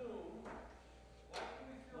over Zoom, why can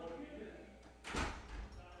we still hear them?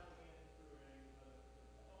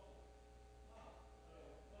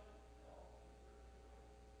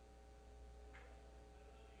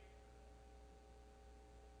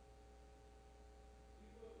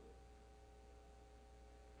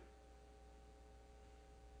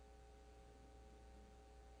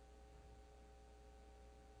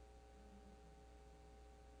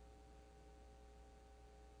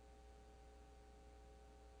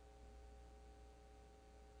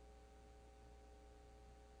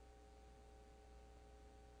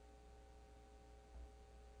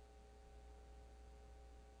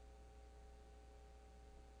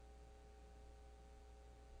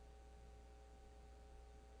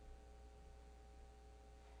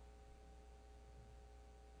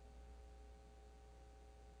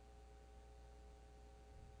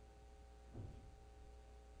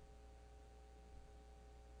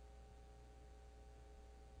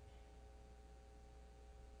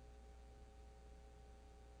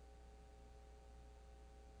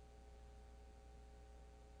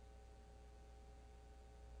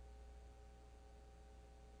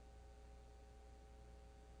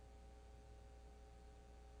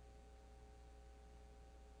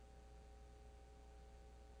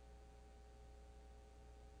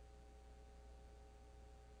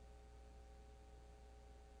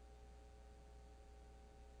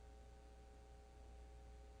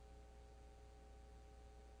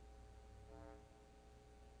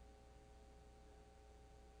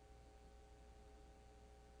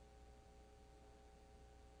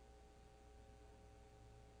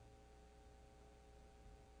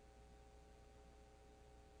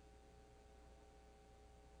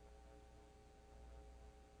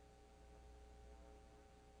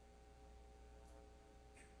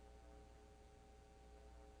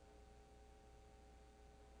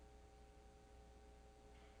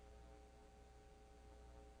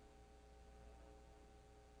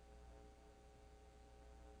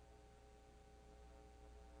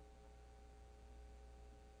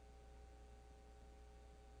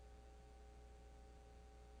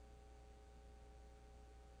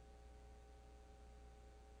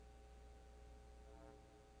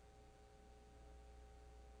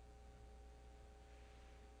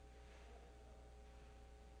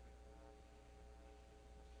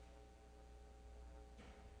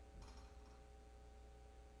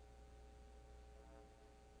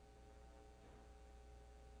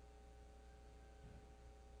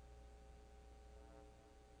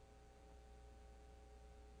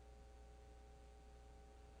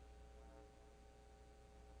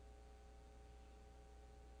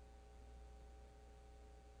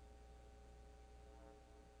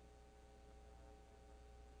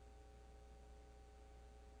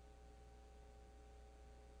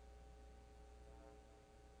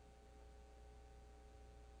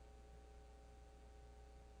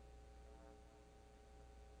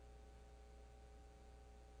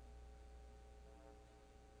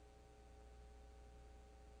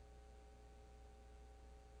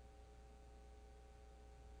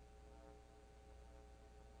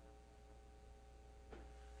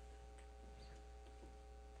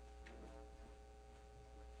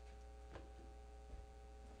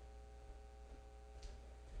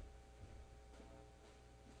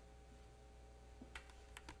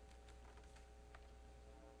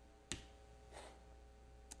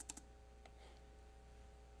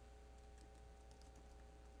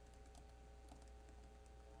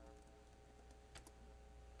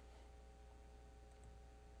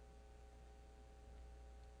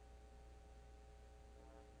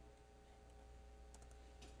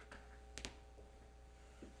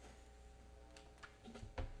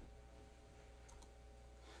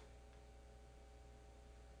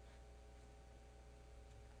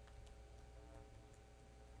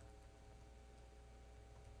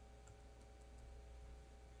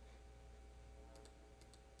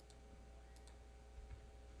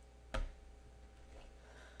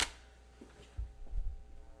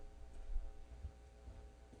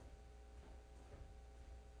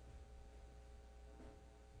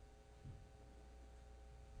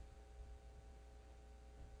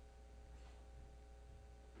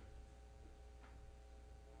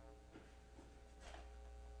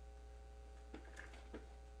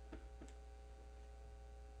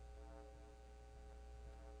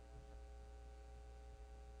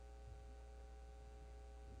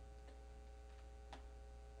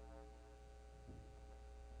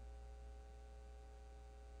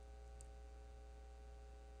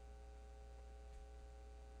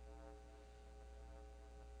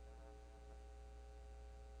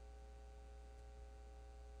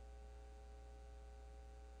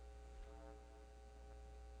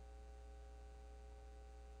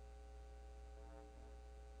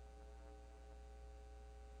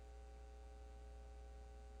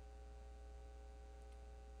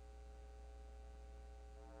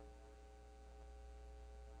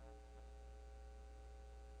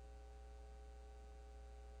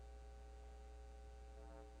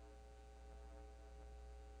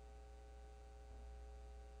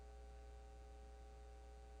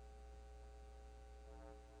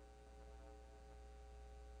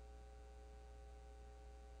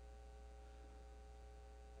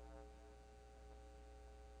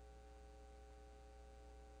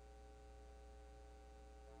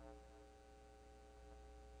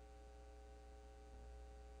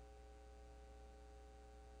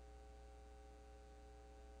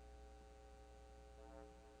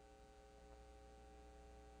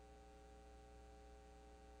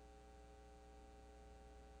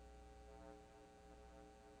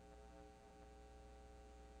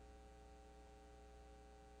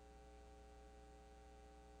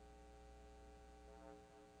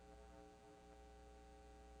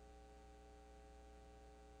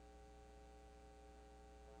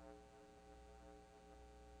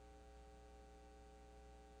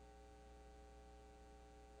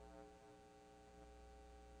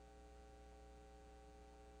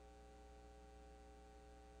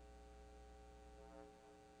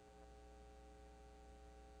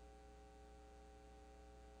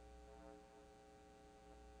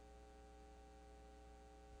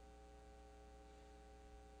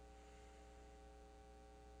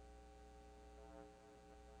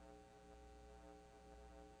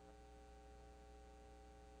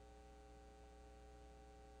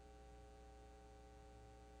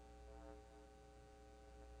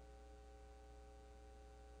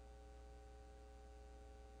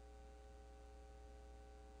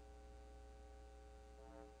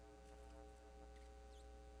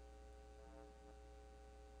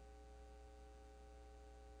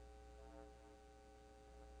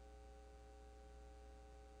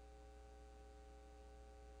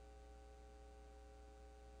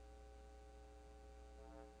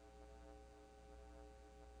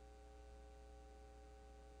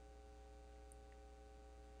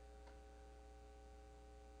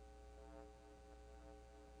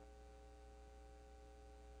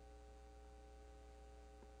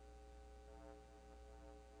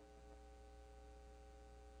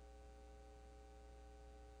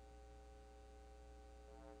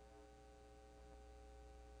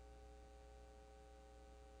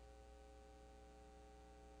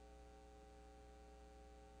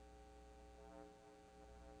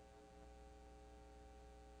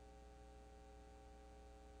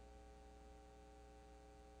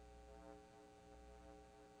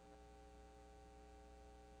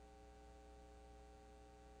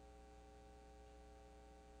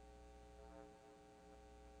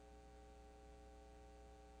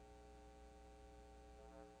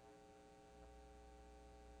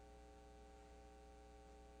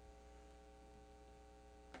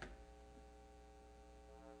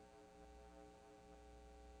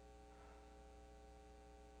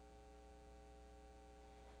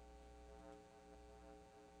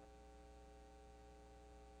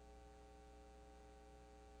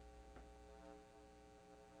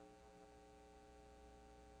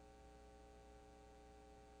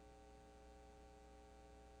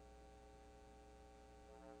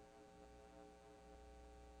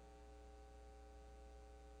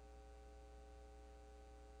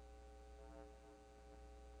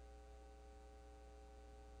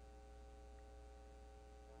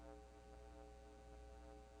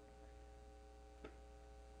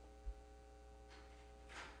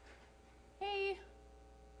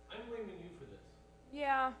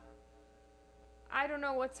 don't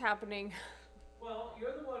know what's happening. Well,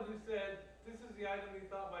 you're the one who said this is the item you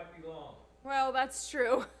thought might be long. Well, that's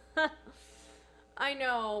true. I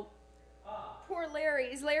know. Ah. Poor Larry.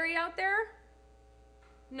 Is Larry out there?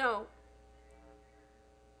 No.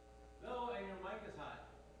 No, and your mic is hot.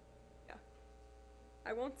 Yeah.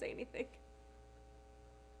 I won't say anything.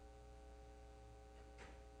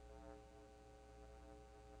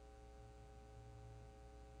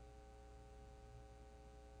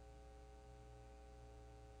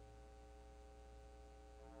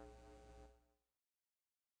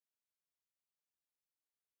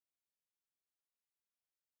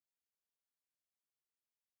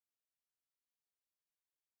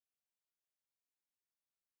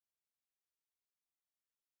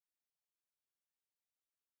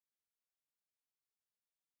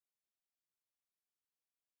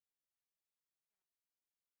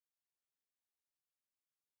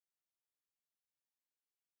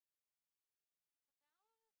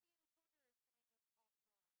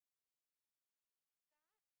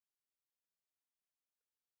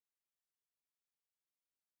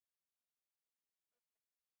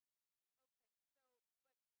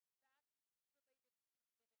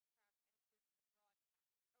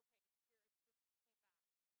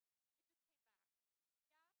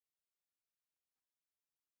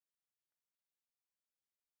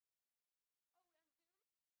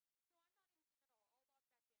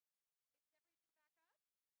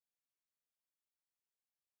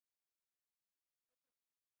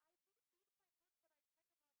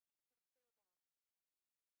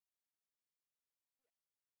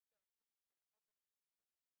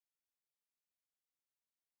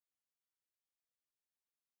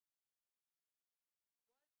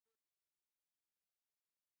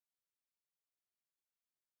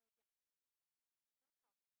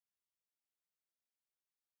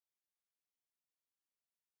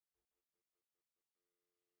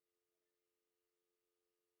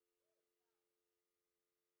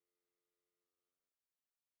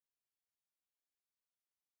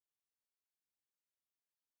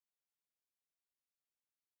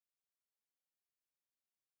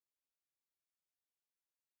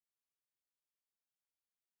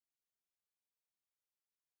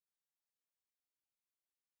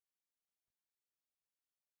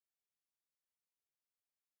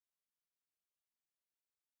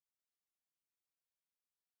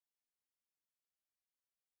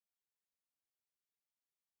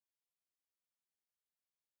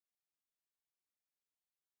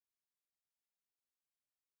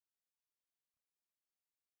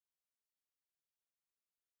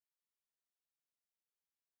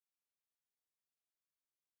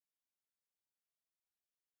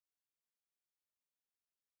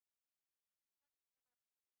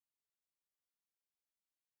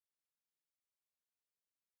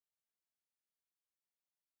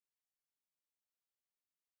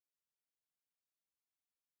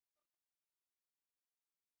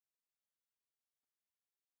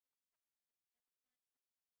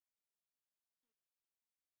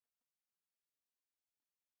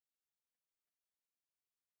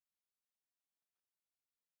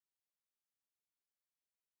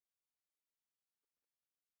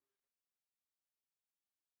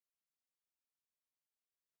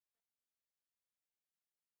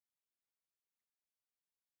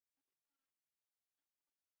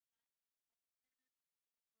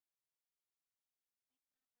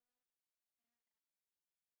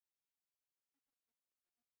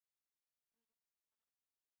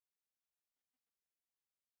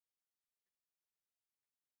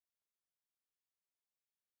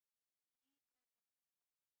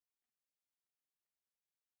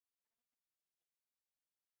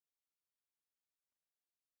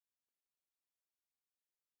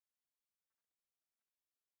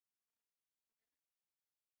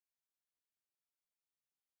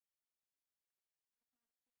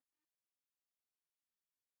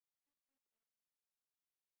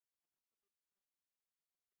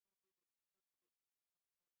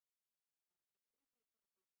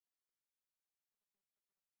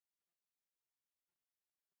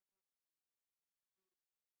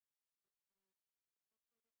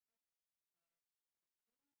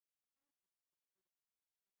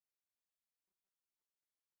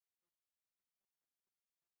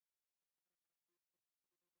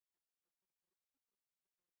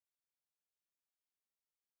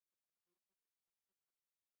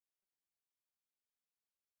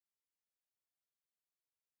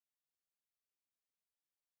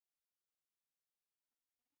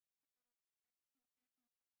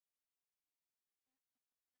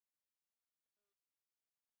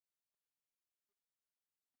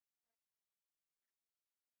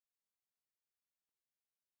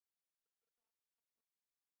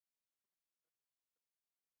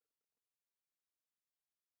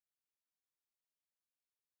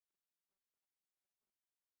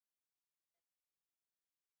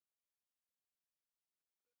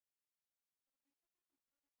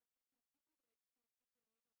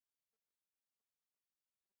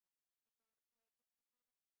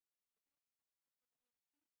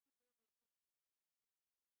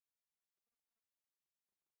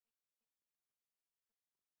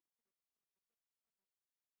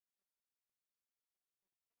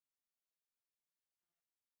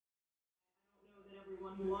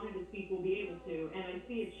 everyone who wanted to speak will be able to. And I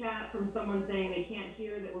see a chat from someone saying they can't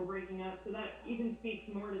hear, that we're breaking up, so that even speaks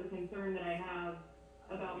more to the concern that I have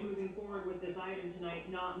about moving forward with this item tonight,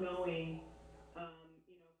 not knowing, you know, if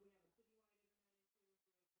we have a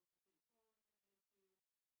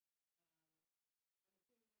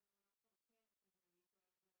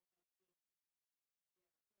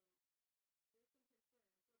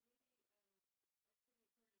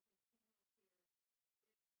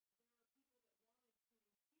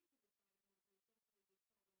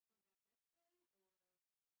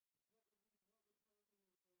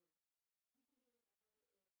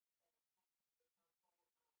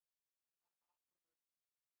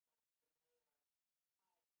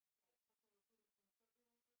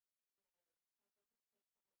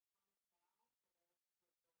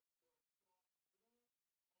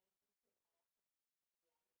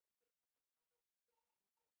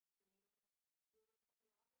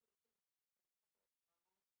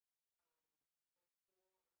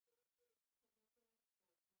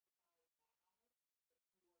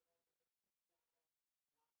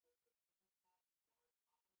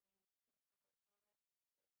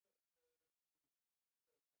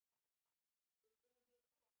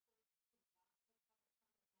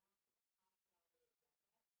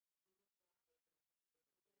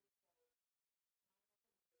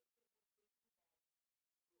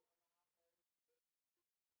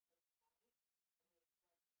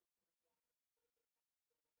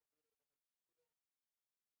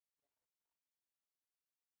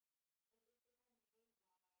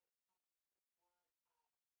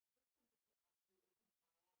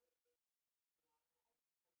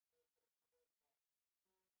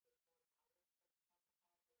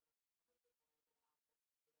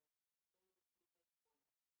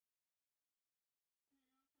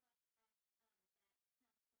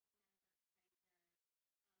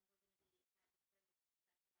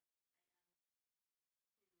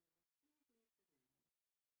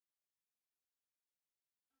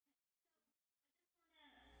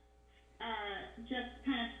just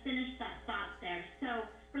kind of finish that thought there. So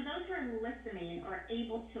for those who are listening or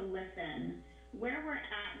able to listen, where we're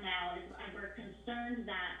at now is we're concerned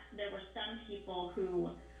that there were some people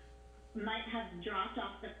who might have dropped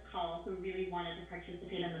off the call who really wanted to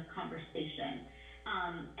participate in this conversation.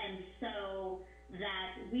 And so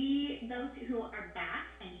that those who are back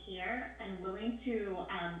and here and willing to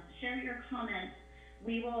share your comments,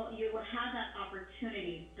 you will have that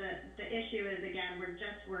opportunity. The issue is, again, we're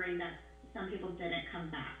just worried that some people didn't come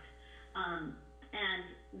back,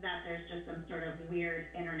 and that there's just some sort of weird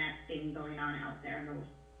internet thing going on out there in the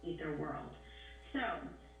ether world. So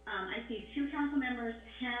I see 2 council members'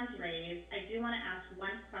 hands raised. I do want to ask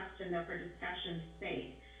one question though for discussion's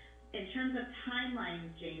sake. In terms of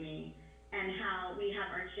timeline, Jamie, and how we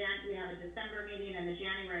have a December meeting and the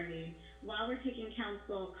January meeting, while we're taking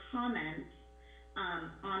council comments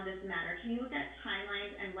on this matter, can you look at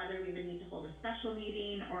timelines and whether we would need to hold a special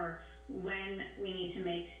meeting or when we need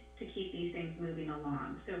to keep these things moving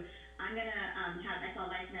along? So I'm gonna I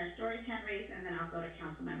saw Vice Mayor Story's hand raised, and then I'll go to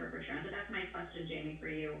Council Member Bertrand. So that's my question, Jamie,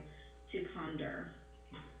 for you to ponder.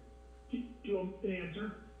 Do you want the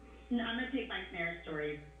answer? No, I'm gonna take Vice Mayor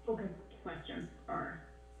Story's Okay. question or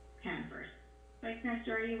hand first. Vice Mayor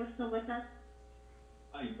Story, you still with us?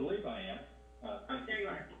 I believe I am. Oh, there you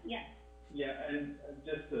are. Yes. Yeah, and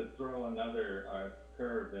just to throw another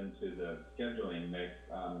curve into the scheduling mix,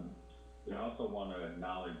 we also want to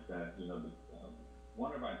acknowledge that,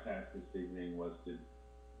 one of our tasks this evening was to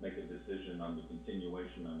make a decision on the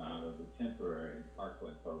continuation or not of the temporary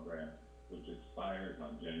parklet program, which expires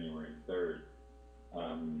on January 3rd.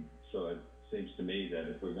 So it seems to me that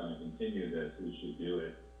if we're going to continue this, we should do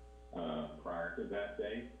it prior to that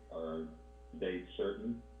date or date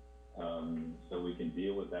certain, so we can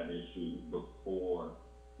deal with that issue before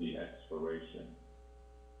the expiration.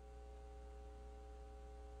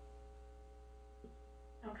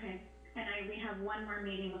 Okay, and we have one more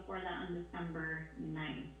meeting before that on December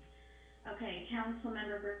 9th. Okay,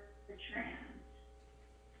 Councilmember Bertrand.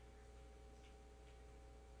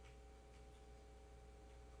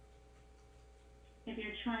 If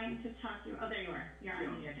you're trying to talk through, oh, there you are. You're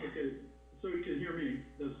on mute. Okay, so you can hear me.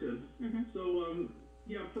 That's good. Mm-hmm. So,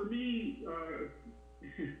 for me,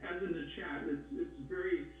 as in the chat, it's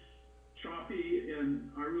very choppy,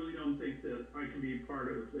 and I really don't think that I can be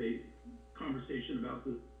part of a conversation about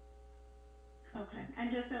this. Okay, and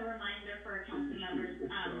just a reminder for council members,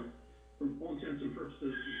 from all intents and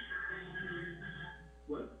purposes,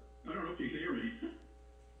 what? I don't know if you can hear me.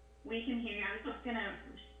 We can hear you. I was just gonna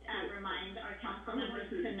remind our council members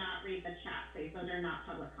to not read the chat, please, so they're not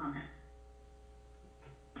public comments.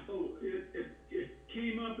 Oh, it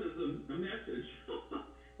came up as a message.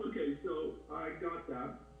 Okay, so I got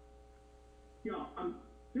that. Yeah,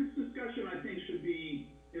 this discussion, I think, should be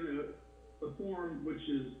in a form which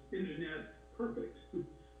is internet perfect.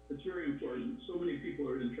 It's very important. So many people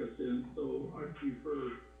are interested in, so I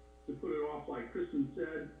prefer to put it off like Kristen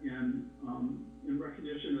said, and in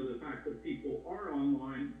recognition of the fact that people are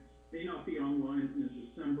online, may not be online in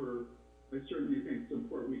December. I certainly think it's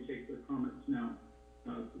important we take their comments now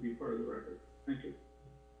to be part of the record. Thank you.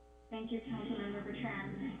 Thank you, Councilmember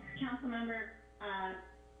Bertrand. Councilmember,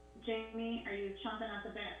 Jamie, are you chomping at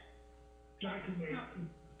the bit? I can wait.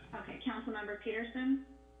 Okay, Councilmember Peterson?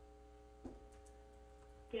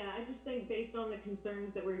 Yeah, I just think based on the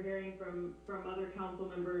concerns that we're hearing from other council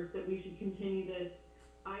members, that we should continue this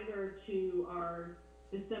either to our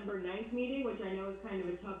December 9th meeting, which I know is kind of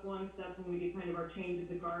a tough one, because that's when we do kind of our change of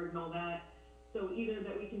the guard and all that. So either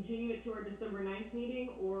that we continue it to our December 9th meeting,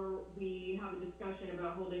 or we have a discussion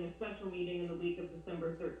about holding a special meeting in the week of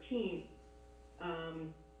December 13th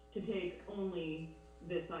to take only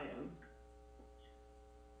this item.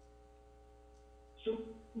 So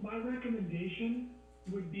my recommendation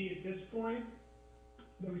would be at this point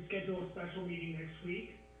that we schedule a special meeting next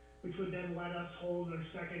week, which would then let us hold our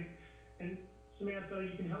second, and Samantha,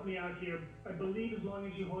 you can help me out here. I believe as long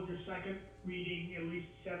as you hold your second reading at least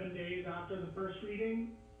 7 days after the first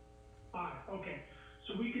reading. Okay.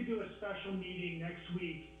 So we could do a special meeting next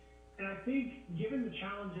week. And I think, given the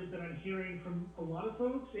challenges that I'm hearing from a lot of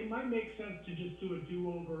folks, it might make sense to just do a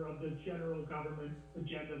do-over of the general government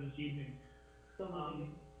agenda this evening.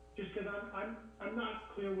 Just because I'm not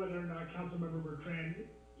clear whether or not Councilmember Bertrand,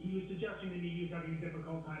 he was suggesting to me he was having a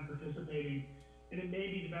difficult time participating. And it may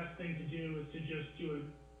be the best thing to do is to just do a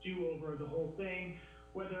do-over of the whole thing,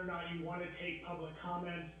 whether or not you want to take public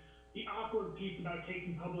comments. The awkward piece about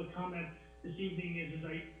taking public comment this evening is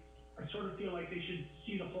I sort of feel like they should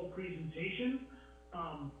see the whole presentation.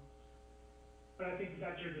 But I think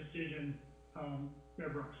that's your decision,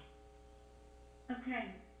 Mayor Brooks.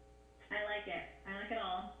 Okay. I like it. I like it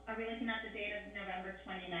all. Are we looking at the date of November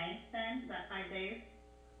 29th then? Is that 5 days?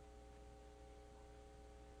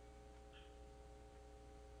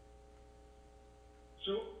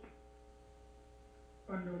 So,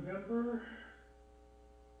 on November,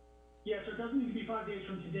 yeah, so it doesn't need to be 5 days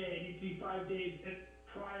from today, it needs to be 5 days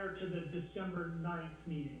prior to the December 9th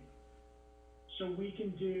meeting. So we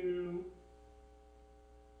can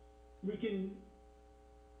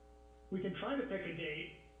try to pick a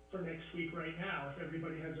date for next week right now, if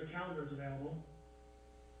everybody has their calendars available.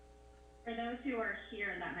 For those who are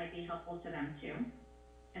here, that might be helpful to them too,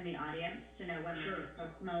 in the audience, to know when to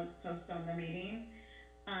postpone the meeting.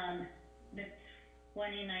 The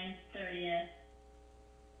 29th, 30th,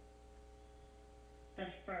 the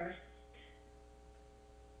 1st,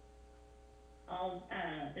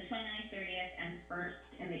 the 29th, 30th, and 1st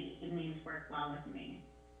in the evenings work well with me.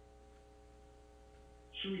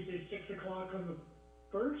 Should we say 6 o'clock on the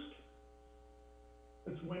 1st?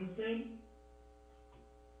 That's Wednesday.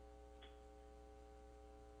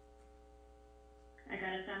 I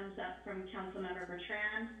got a thumbs up from Councilmember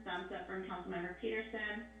Bertrand, thumbs up from Councilmember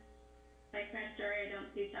Peterson. Vice Mayor Story, I don't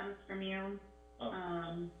see thumbs from you,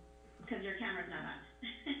 because your camera's not on.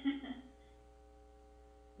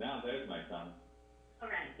 Now there's my thumb. All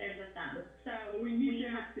right, there's a thumb. So we need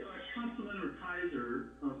to ask Councilmember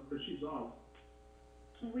Kaiser, but she's off.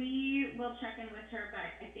 We will check in with her, but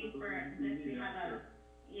I think for this we have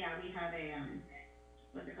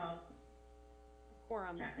what's it called?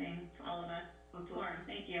 Quorum. That thing for all of us. Quorum,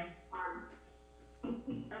 thank you.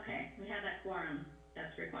 Okay, we have that quorum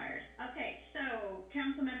that's required. Okay, so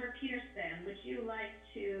Councilmember Peterson, would you like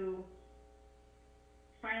to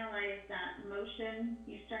finalize that motion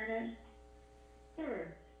you started?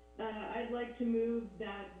 Sure. I'd like to move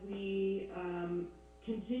that we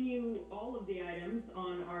continue all of the items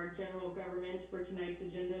on our general government for tonight's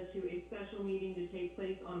agenda to a special meeting to take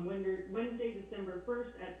place on Wednesday, December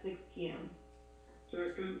 1st at 6 p.m.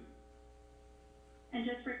 Second. And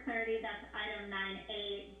just for clarity, that's item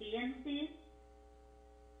 9A, B, and C?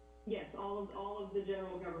 Yes, all of the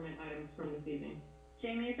general government items from this evening.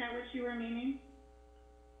 Jamie, is that what you were meaning?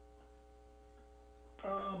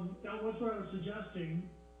 That was what I was suggesting.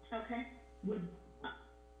 Okay.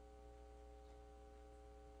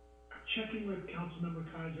 Checking with Councilmember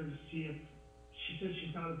Kaiser to see if she says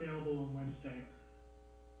she's not available on Wednesday.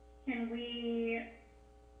 Can we,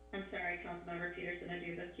 I'm sorry, Councilmember Peterson, I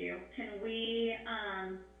do this to you. Can we,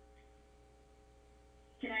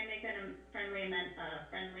 can I make a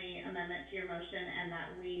friendly amendment to your motion, and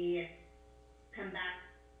that we come back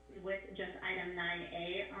with just item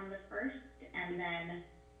 9A on the 1st, and then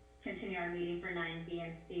continue our meeting for 9B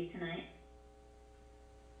and C tonight?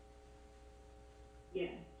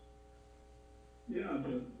 Yes. Yeah,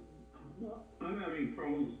 but I'm having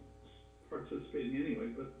problems participating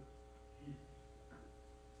anyway, but.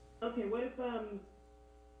 Okay, what if, for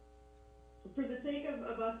the sake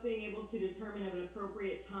of us being able to determine an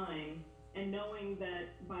appropriate time, and knowing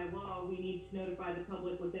that by law, we need to notify the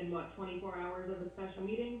public within, 24 hours of a special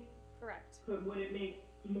meeting? Correct. Would it make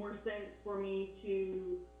more sense for me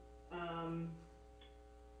to,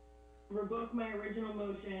 revoke my original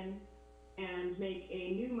motion and make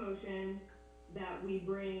a new motion that we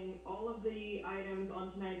bring all of the items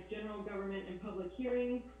on tonight's general government and public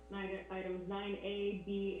hearing, items 9A,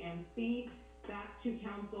 B, and C, back to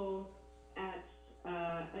council at,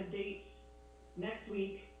 a date next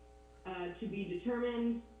week, to be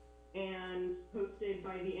determined and posted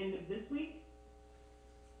by the end of this week?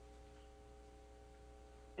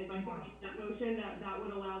 If I can make that motion, that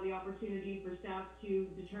would allow the opportunity for staff to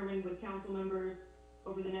determine with council members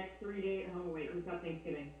over the next 3 days. Oh, wait, we've got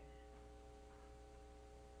Thanksgiving.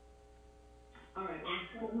 All right, well,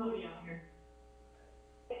 help me out here.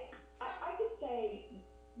 I could say,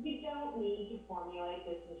 you don't need to formulate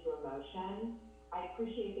this into a motion. I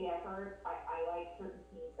appreciate the effort, I like certain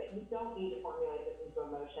things, but you don't need to formulate this into a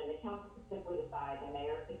motion. The council can simply decide, the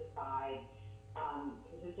mayor can decide,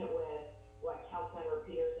 consistent with what Councilmember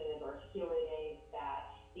Peterson is articulating, that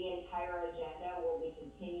the entire agenda will be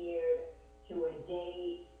continued to a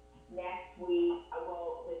date next week.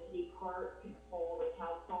 The city clerk can poll the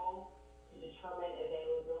council to determine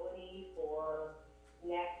availability for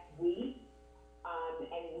next week.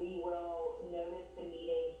 And we will notice the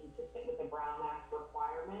meeting consistent with the Brown Act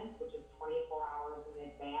requirements, which is 24 hours in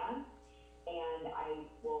advance. And I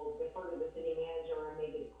will defer to the city manager and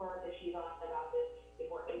maybe the clerk if she's on about this. If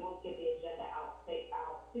we're able to get the agenda out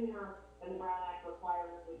sooner than the Brown Act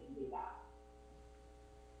requires, we can do that.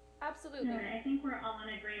 Absolutely. No, I think we're all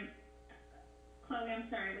in agreement. Chloe, I'm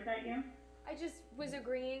sorry, was that you? I just was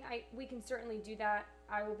agreeing. We can certainly do that.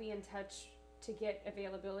 I will be in touch to get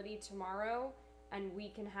availability tomorrow, and we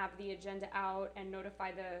can have the agenda out and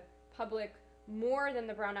notify the public more than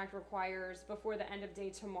the Brown Act requires before the end of day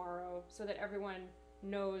tomorrow, so that everyone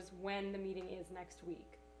knows when the meeting is next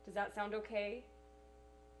week. Does that sound okay?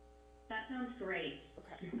 That sounds great.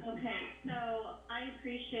 Okay. Okay, so I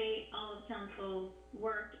appreciate all of council's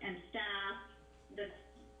work and staff, this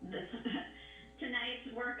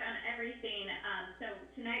tonight's work on everything. So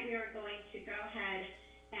tonight we are going to go ahead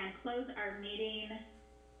and close our meeting,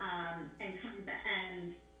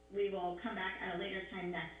 and we will come back at a later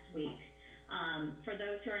time next week. For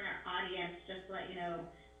those who are in our audience, just to let you know,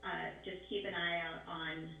 just keep an eye out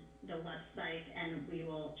on the website, and we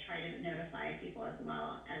will try to notify people as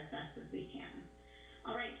well as best as we can.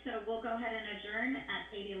 All right, so we'll go ahead and adjourn at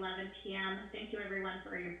 8:11 p.m. Thank you everyone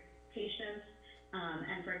for your patience,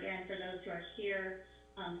 and for those who are here,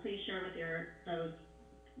 please share with those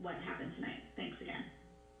what happened tonight. Thanks again.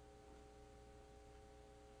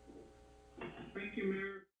 Thank you,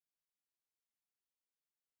 Mayor.